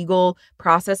have, the legal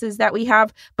processes that we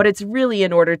have. But it's really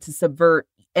in order to subvert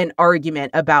an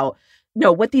argument about,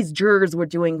 no, what these jurors were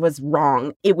doing was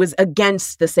wrong. It was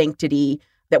against the sanctity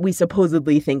that we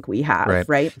supposedly think we have,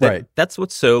 right? That's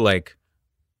what's so like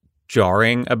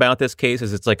jarring about this case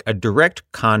is it's like a direct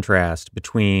contrast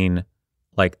between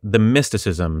like the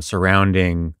mysticism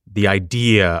surrounding the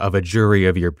idea of a jury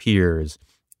of your peers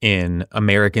in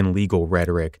American legal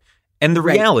rhetoric and the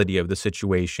reality of the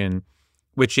situation,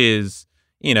 which is,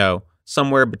 you know,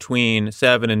 somewhere between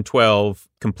 7 and 12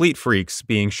 complete freaks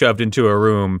being shoved into a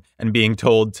room and being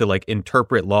told to like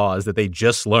interpret laws that they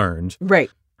just learned.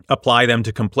 Apply them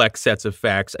to complex sets of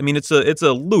facts. I mean, it's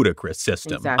a ludicrous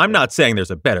system. Exactly. I'm not saying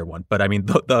there's a better one, but I mean,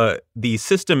 the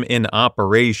system in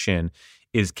operation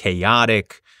is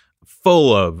chaotic,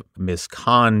 full of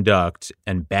misconduct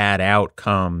and bad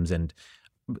outcomes and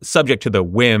subject to the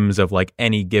whims of like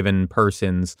any given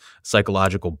person's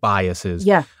psychological biases.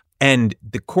 And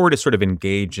the court is sort of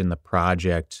engaged in the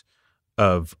project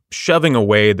of shoving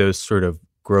away those sort of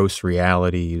gross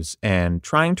realities and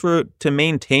trying to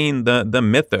maintain the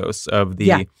mythos of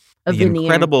the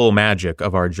incredible magic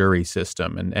of our jury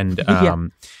system and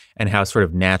how sort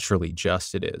of naturally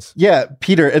just it is. Yeah,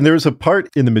 Peter, and there was a part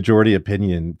in the majority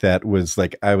opinion that was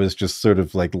like, I was just sort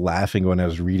of like laughing when I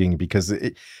was reading, because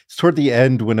it's toward the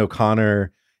end when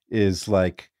O'Connor is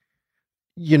like,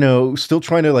 you know, still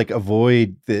trying to like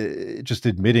avoid just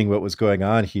admitting what was going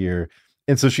on here.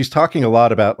 And so she's talking a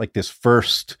lot about like this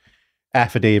first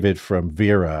affidavit from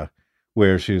Vera,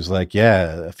 where she was like,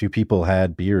 yeah, a few people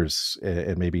had beers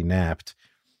and maybe napped.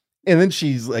 And then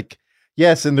she's like,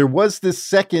 yes, and there was this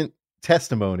second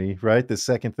testimony, right? The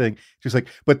second thing. She's like,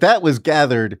 but that was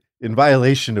gathered in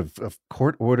violation of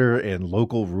court order and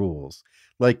local rules.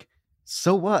 Like,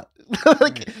 so what?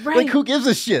 like who gives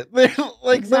a shit?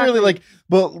 Literally like,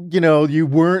 well, you know, you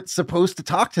weren't supposed to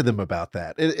talk to them about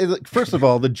that. First of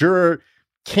all, the juror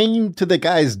came to the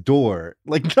guy's door,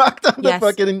 like knocked on the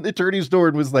fucking attorney's door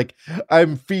and was like,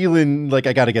 I'm feeling like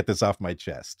I got to get this off my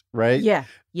chest. Right. Yeah.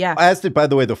 As did, by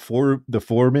the way, the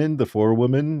forewoman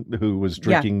who was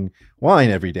drinking wine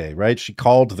every day. Right. She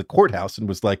called the courthouse and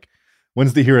was like,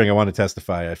 when's the hearing? I want to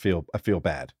testify. I feel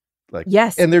bad. Like,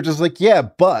 and they're just like, yeah,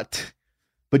 but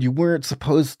you weren't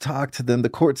supposed to talk to them. The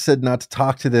court said not to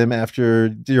talk to them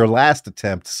after your last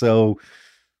attempt. So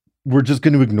we're just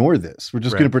going to ignore this. We're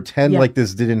just going to pretend like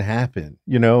this didn't happen.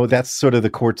 You know, that's sort of the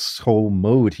court's whole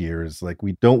mode here, is like,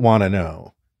 we don't want to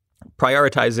know.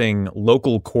 Prioritizing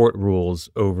local court rules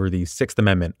over the Sixth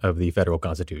Amendment of the federal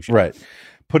Constitution. Right.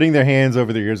 Putting their hands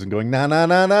over their ears and going,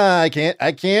 nah, I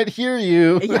can't hear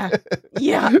you.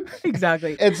 Yeah,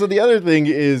 exactly. And so the other thing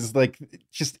is like,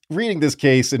 just reading this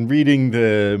case and reading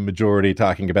the majority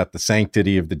talking about the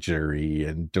sanctity of the jury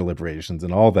and deliberations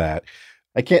and all that,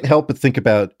 I can't help but think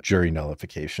about jury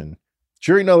nullification.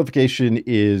 Jury nullification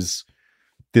is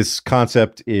this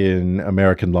concept in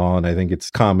American law, and I think it's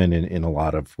common in a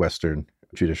lot of Western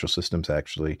judicial systems,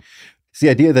 actually. It's the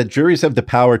idea that juries have the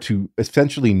power to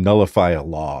essentially nullify a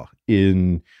law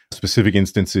in specific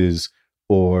instances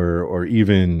or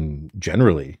even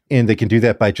generally. And they can do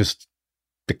that by just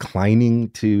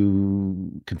declining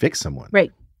to convict someone.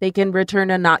 Right. They can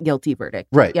return a not guilty verdict.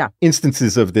 Right. Yeah.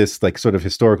 Instances of this, like sort of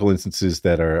historical instances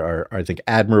that are I think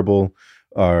admirable,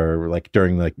 are like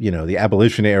during like, you know, the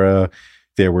abolition era,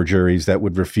 there were juries that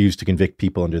would refuse to convict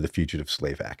people under the Fugitive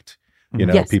Slave Act. You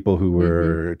know, people who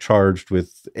were charged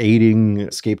with aiding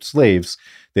escaped slaves,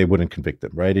 they wouldn't convict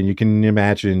them. Right. And you can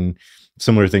imagine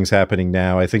similar things happening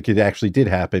now. I think it actually did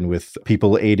happen with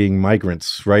people aiding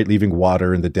migrants, right? Leaving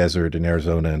water in the desert in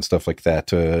Arizona and stuff like that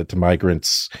to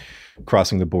migrants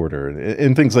crossing the border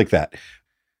and things like that.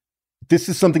 this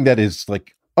is something that is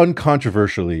like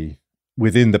uncontroversially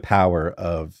within the power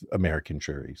of American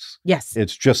juries. Yes.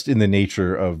 It's just in the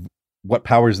nature of what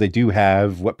powers they do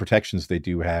have, what protections they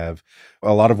do have.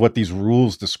 A lot of what these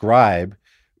rules describe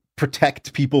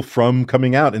protect people from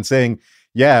coming out and saying,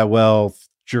 yeah, well,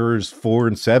 jurors 4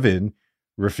 and 7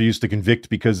 refuse to convict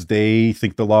because they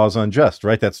think the law is unjust,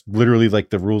 right? That's literally like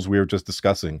the rules we were just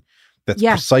discussing. That's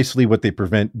precisely what they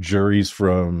prevent juries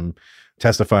from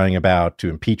testifying about, to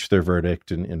impeach their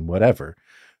verdict and whatever.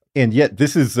 And yet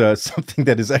this is something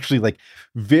that is actually like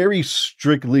very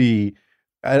strictly,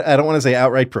 I don't want to say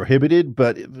outright prohibited,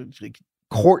 but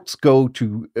courts go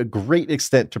to a great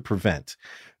extent to prevent.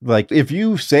 Like if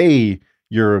you say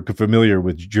you're familiar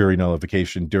with jury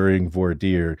nullification during voir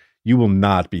dire, you will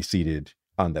not be seated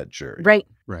on that jury.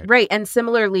 Right. And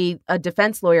similarly, a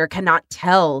defense lawyer cannot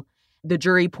tell the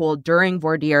jury pool during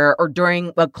voir dire or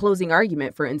during a closing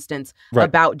argument, for instance,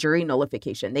 about jury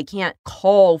nullification. They can't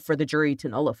call for the jury to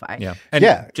nullify. Yeah. And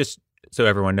just so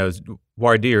everyone knows,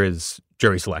 voir dire is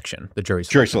jury selection, the jury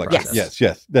selection process.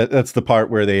 Yes. That's the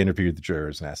part where they interviewed the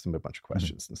jurors and asked them a bunch of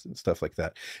questions and stuff like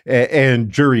that.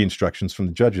 And jury instructions from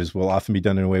the judges will often be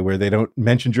done in a way where they don't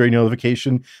mention jury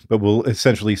nullification, but will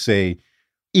essentially say,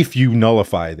 if you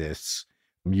nullify this,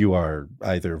 you are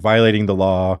either violating the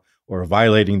law or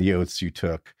violating the oaths you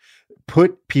took.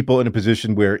 Put people in a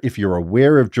position where if you're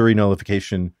aware of jury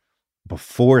nullification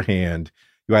beforehand,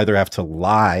 you either have to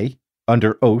lie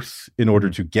under oath in order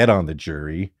to get on the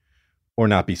jury or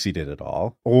not be seated at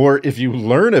all. Or if you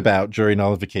learn about jury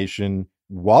nullification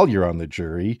while you're on the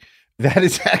jury, that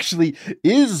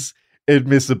is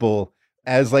admissible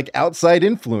as like outside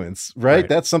influence, right?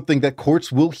 That's something that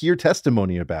courts will hear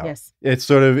testimony about. Yes. It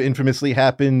sort of infamously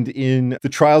happened in the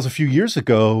trials a few years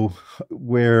ago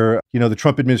where, the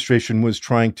Trump administration was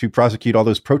trying to prosecute all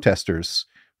those protesters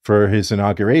for his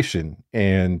inauguration.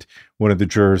 And one of the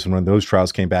jurors in one of those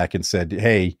trials came back and said,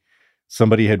 hey,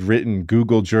 somebody had written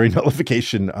Google jury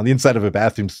nullification on the inside of a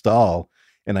bathroom stall.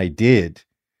 And I did.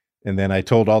 And then I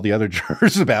told all the other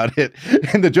jurors about it.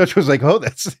 And the judge was like, oh,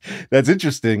 that's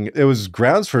interesting. It was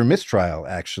grounds for a mistrial,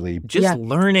 actually. Just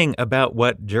learning about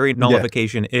what jury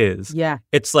nullification is. Yeah.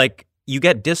 It's like you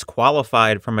get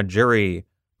disqualified from a jury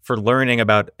for learning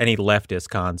about any leftist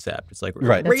concept. It's like,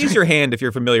 raise your hand if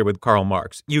you're familiar with Karl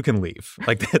Marx. You can leave.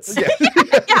 Like that's... Yeah.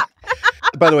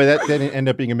 By the way, that didn't end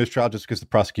up being a mistrial just because the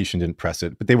prosecution didn't press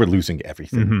it, but they were losing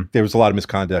everything. There was a lot of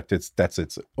misconduct. That's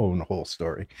its own whole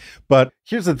story. But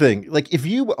here's the thing. Like, if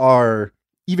you are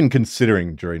even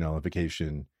considering jury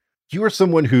nullification, you are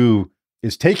someone who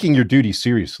is taking your duty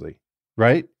seriously,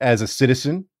 right? As a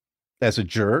citizen, as a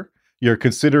juror, you're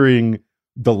considering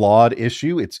the law at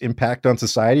issue, its impact on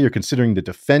society. You're considering the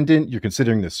defendant. You're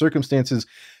considering the circumstances.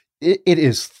 It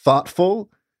is thoughtful.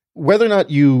 Whether or not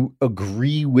you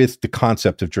agree with the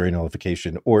concept of jury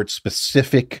nullification or its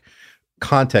specific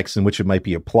context in which it might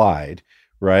be applied,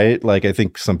 right? Like, I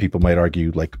think some people might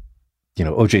argue, like,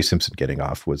 O.J. Simpson getting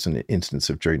off was an instance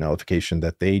of jury nullification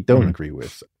that they don't agree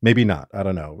with. Maybe not. I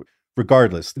don't know.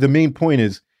 Regardless, the main point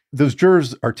is those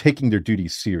jurors are taking their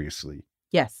duties seriously.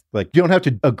 Yes. Like, you don't have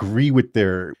to agree with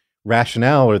their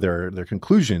rationale or their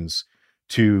conclusions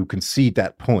to concede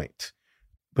that point.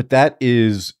 But that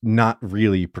is not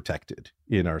really protected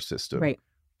in our system. Right.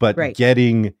 But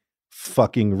getting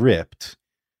fucking ripped,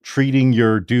 treating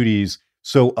your duties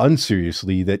so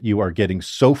unseriously that you are getting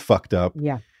so fucked up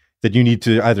that you need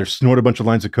to either snort a bunch of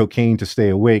lines of cocaine to stay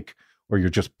awake or you're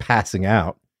just passing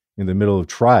out in the middle of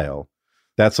trial.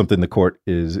 That's something the court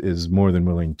is more than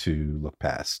willing to look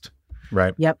past.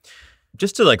 Right. Yep.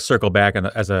 Just to like circle back on,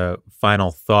 as a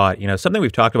final thought, something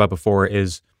we've talked about before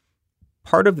is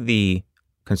part of the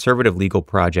conservative legal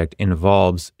project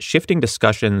involves shifting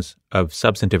discussions of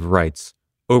substantive rights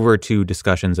over to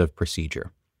discussions of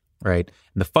procedure, right?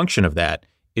 And the function of that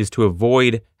is to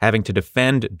avoid having to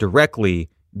defend directly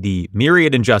the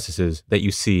myriad injustices that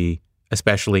you see,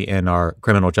 especially in our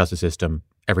criminal justice system,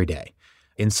 every day.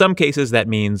 In some cases, that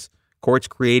means courts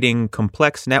creating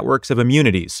complex networks of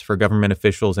immunities for government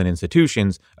officials and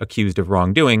institutions accused of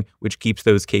wrongdoing, which keeps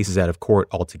those cases out of court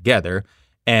altogether.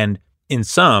 And in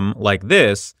some, like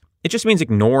this, it just means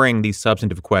ignoring the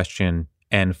substantive question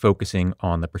and focusing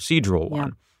on the procedural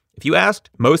one. If you asked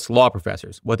most law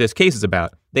professors what this case is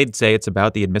about, they'd say it's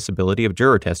about the admissibility of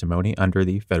juror testimony under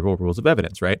the federal rules of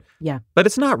evidence, right? Yeah. But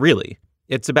it's not really.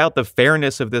 It's about the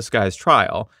fairness of this guy's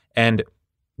trial. And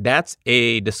that's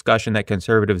a discussion that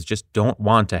conservatives just don't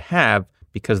want to have,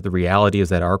 because the reality is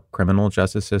that our criminal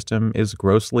justice system is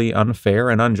grossly unfair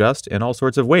and unjust in all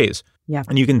sorts of ways. Yeah.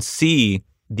 And you can see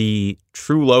the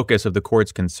true locus of the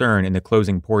court's concern in the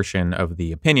closing portion of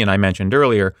the opinion I mentioned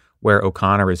earlier, where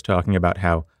O'Connor is talking about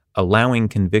how allowing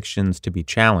convictions to be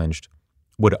challenged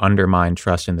would undermine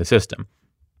trust in the system.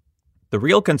 The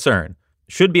real concern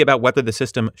should be about whether the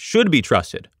system should be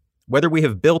trusted, whether we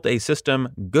have built a system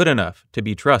good enough to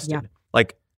be trusted,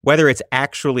 like whether it's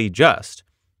actually just.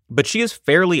 But she is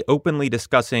fairly openly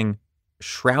discussing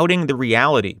shrouding the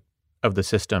reality of the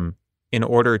system in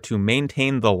order to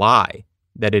maintain the lie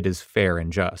that it is fair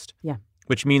and just. Yeah.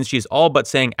 Which means she's all but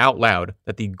saying out loud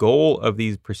that the goal of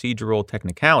these procedural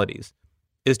technicalities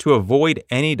is to avoid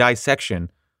any dissection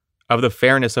of the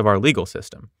fairness of our legal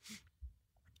system.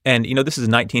 And, this is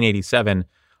 1987.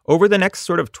 Over the next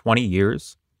sort of 20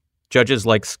 years, judges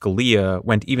like Scalia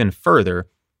went even further,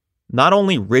 not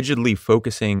only rigidly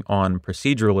focusing on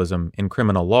proceduralism in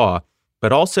criminal law,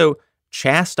 but also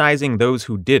chastising those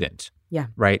who didn't. Yeah.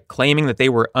 Right? Claiming that they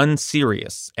were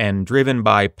unserious and driven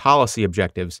by policy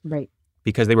objectives. Right.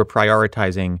 Because they were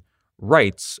prioritizing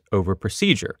rights over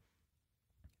procedure.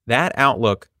 That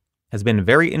outlook has been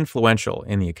very influential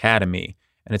in the academy,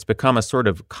 and it's become a sort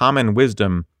of common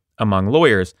wisdom among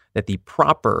lawyers that the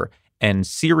proper and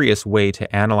serious way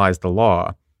to analyze the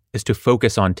law is to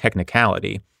focus on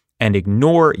technicality and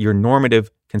ignore your normative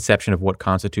conception of what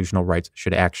constitutional rights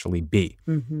should actually be.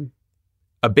 Mm-hmm.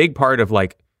 A big part of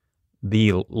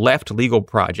the left legal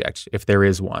project, if there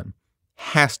is one,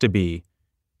 has to be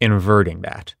inverting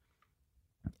that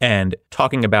and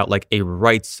talking about a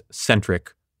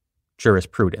rights-centric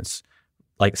jurisprudence,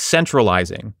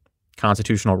 centralizing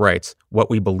constitutional rights, what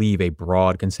we believe a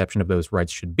broad conception of those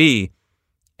rights should be,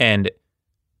 and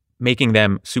making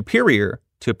them superior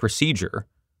to procedure,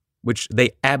 which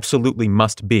they absolutely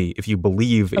must be if you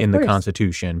believe in the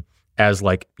Constitution as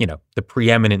the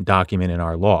preeminent document in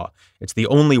our law. It's the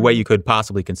only way you could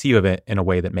possibly conceive of it in a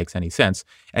way that makes any sense.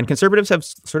 And conservatives have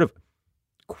sort of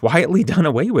quietly done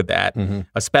away with that,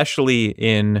 especially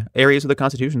in areas of the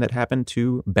Constitution that happen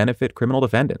to benefit criminal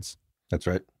defendants. That's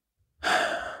right.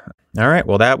 All right.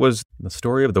 Well, that was the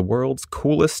story of the world's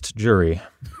coolest jury.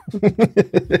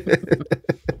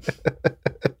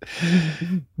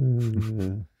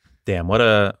 Damn,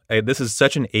 this is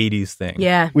such an 80s thing.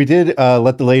 Yeah. We did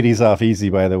let the ladies off easy,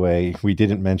 by the way. We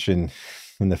didn't mention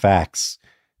in the facts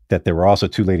that there were also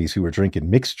two ladies who were drinking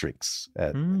mixed drinks.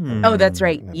 Oh, that's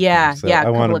right. Yeah. So a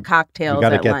couple of cocktails. We got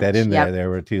to get lunch. that in there. There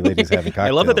were two ladies having cocktails.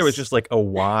 I love that there was just a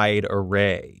wide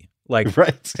array.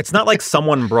 Right. It's not like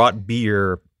someone brought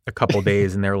beer a couple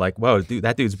days and they're like, whoa, dude,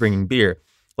 that dude's bringing beer.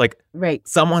 Right.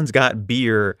 Someone's got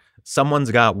beer. Someone's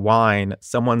got wine.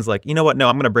 Someone's like, you know what? No,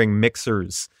 I'm going to bring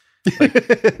mixers.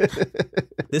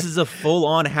 This is a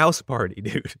full-on house party,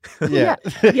 dude. Yeah.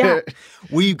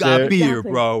 We got beer,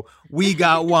 bro. We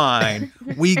got wine.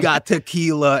 We got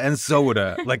tequila and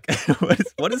soda.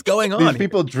 What is going on? These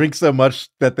people drink so much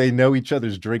that they know each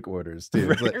other's drink orders, too.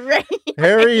 Right.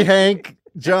 Harry, Hank,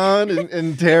 John,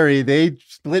 and Terry, they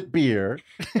split beer.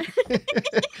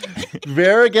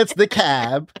 Vera gets the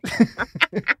cab.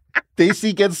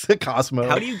 Stacy gets the Cosmo.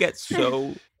 How do you get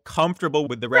so comfortable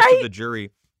with the rest of the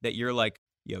jury that you're like,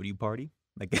 yo, do you party?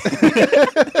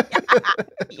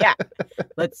 Yeah.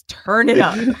 Let's turn it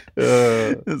up.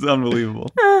 It's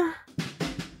unbelievable.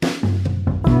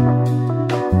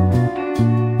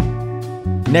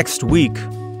 Next week,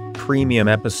 premium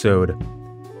episode,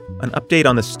 an update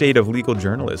on the state of legal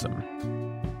journalism.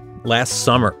 Last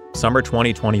summer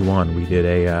 2021, we did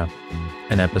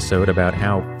an episode about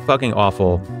how fucking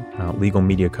awful legal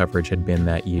media coverage had been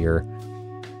that year.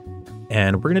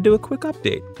 And we're going to do a quick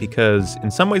update because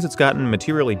in some ways it's gotten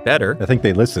materially better. I think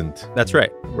they listened. That's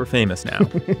right. We're famous now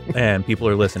and people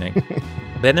are listening.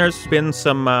 Then there's been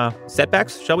some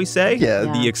setbacks, shall we say?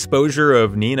 Yeah. The exposure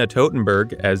of Nina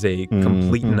Totenberg as a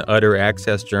complete and utter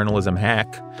access journalism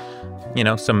hack.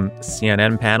 Some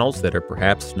CNN panels that are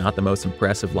perhaps not the most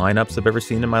impressive lineups I've ever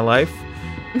seen in my life.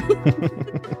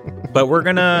 But we're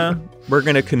gonna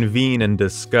convene and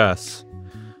discuss.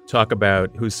 Talk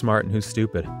about who's smart and who's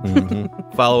stupid.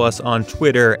 Follow us on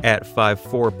Twitter at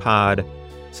 54pod.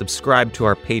 Subscribe to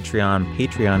our Patreon,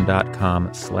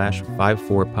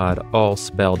 patreon.com/54pod, all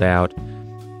spelled out.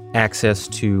 Access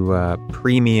to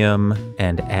premium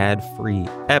and ad-free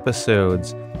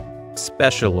episodes,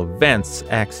 special events,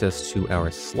 access to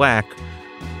our Slack.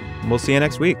 We'll see you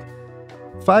next week.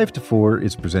 5 to 4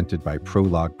 is presented by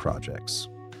Prologue Projects.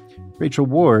 Rachel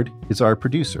Ward is our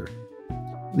producer.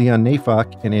 Leon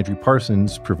Nafok and Andrew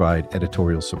Parsons provide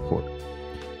editorial support.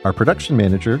 Our production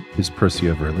manager is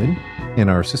Persia Verlin, and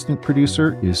our assistant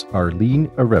producer is Arlene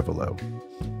Arevalo.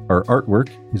 Our artwork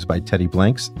is by Teddy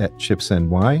Blanks at Chips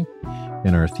NY,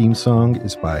 and our theme song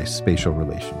is by Spatial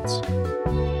Relations.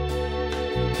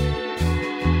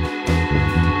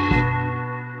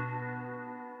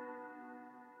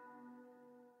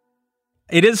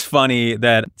 It is funny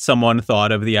that someone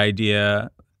thought of the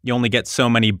idea, you only get so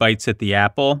many bites at the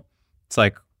apple. It's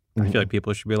like, I feel like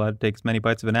people should be allowed to take as many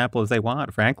bites of an apple as they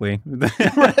want, frankly.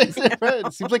 Right.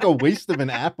 It seems like a waste of an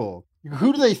apple.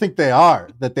 Who do they think they are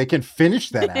that they can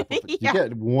finish that apple? You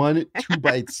get 1-2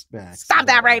 bites max. Stop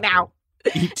that right now.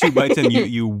 Eat 2 bites and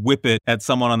you whip it at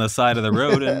someone on the side of the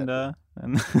road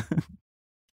and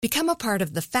Become a part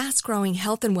of the fast-growing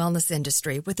health and wellness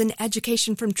industry with an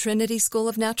education from Trinity School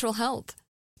of Natural Health.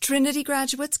 Trinity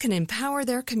graduates can empower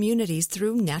their communities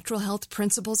through natural health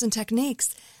principles and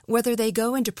techniques, whether they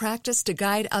go into practice to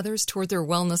guide others toward their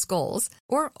wellness goals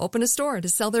or open a store to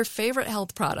sell their favorite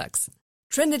health products.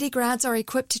 Trinity grads are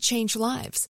equipped to change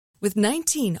lives. With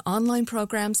 19 online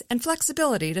programs and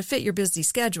flexibility to fit your busy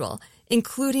schedule,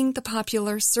 including the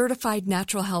popular Certified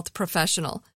Natural Health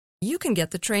Professional, you can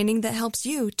get the training that helps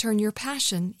you turn your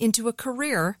passion into a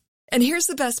career. And here's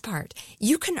the best part.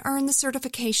 You can earn the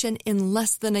certification in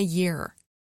less than a year.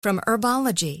 From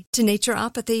herbology to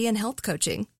naturopathy and health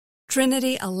coaching,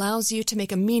 Trinity allows you to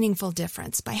make a meaningful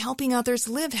difference by helping others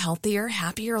live healthier,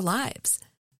 happier lives.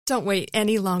 Don't wait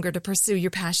any longer to pursue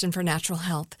your passion for natural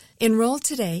health. Enroll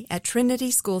today at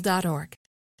trinityschool.org.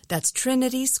 That's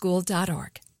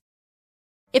trinityschool.org.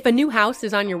 If a new house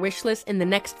is on your wish list in the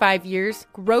next 5 years,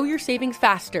 grow your savings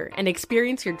faster and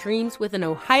experience your dreams with an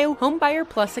Ohio Homebuyer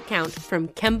Plus account from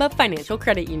Kemba Financial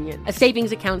Credit Union. A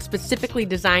savings account specifically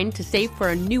designed to save for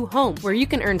a new home where you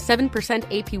can earn 7%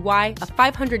 APY,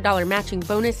 a $500 matching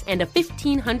bonus, and a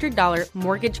 $1,500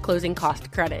 mortgage closing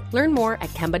cost credit. Learn more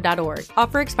at Kemba.org.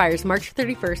 Offer expires March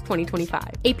 31st, 2025.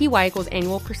 APY equals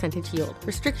annual percentage yield.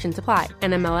 Restrictions apply.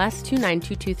 NMLS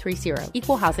 292230.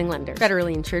 Equal housing lender.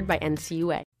 Federally insured by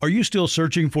NCUA. Are you still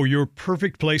searching for your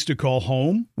perfect place to call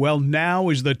home? Well, now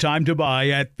is the time to buy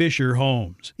at Fisher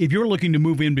Homes. If you're looking to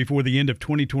move in before the end of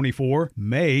 2024,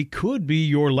 May could be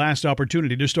your last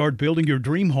opportunity to start building your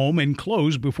dream home and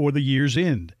close before the year's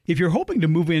end. If you're hoping to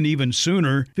move in even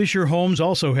sooner, Fisher Homes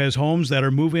also has homes that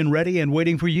are move-in ready and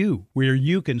waiting for you, where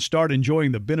you can start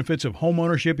enjoying the benefits of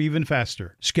homeownership even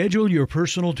faster. Schedule your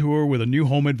personal tour with a new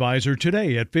home advisor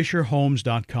today at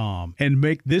FisherHomes.com and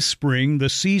make this spring the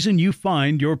season you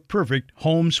find your perfect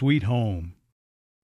home sweet home.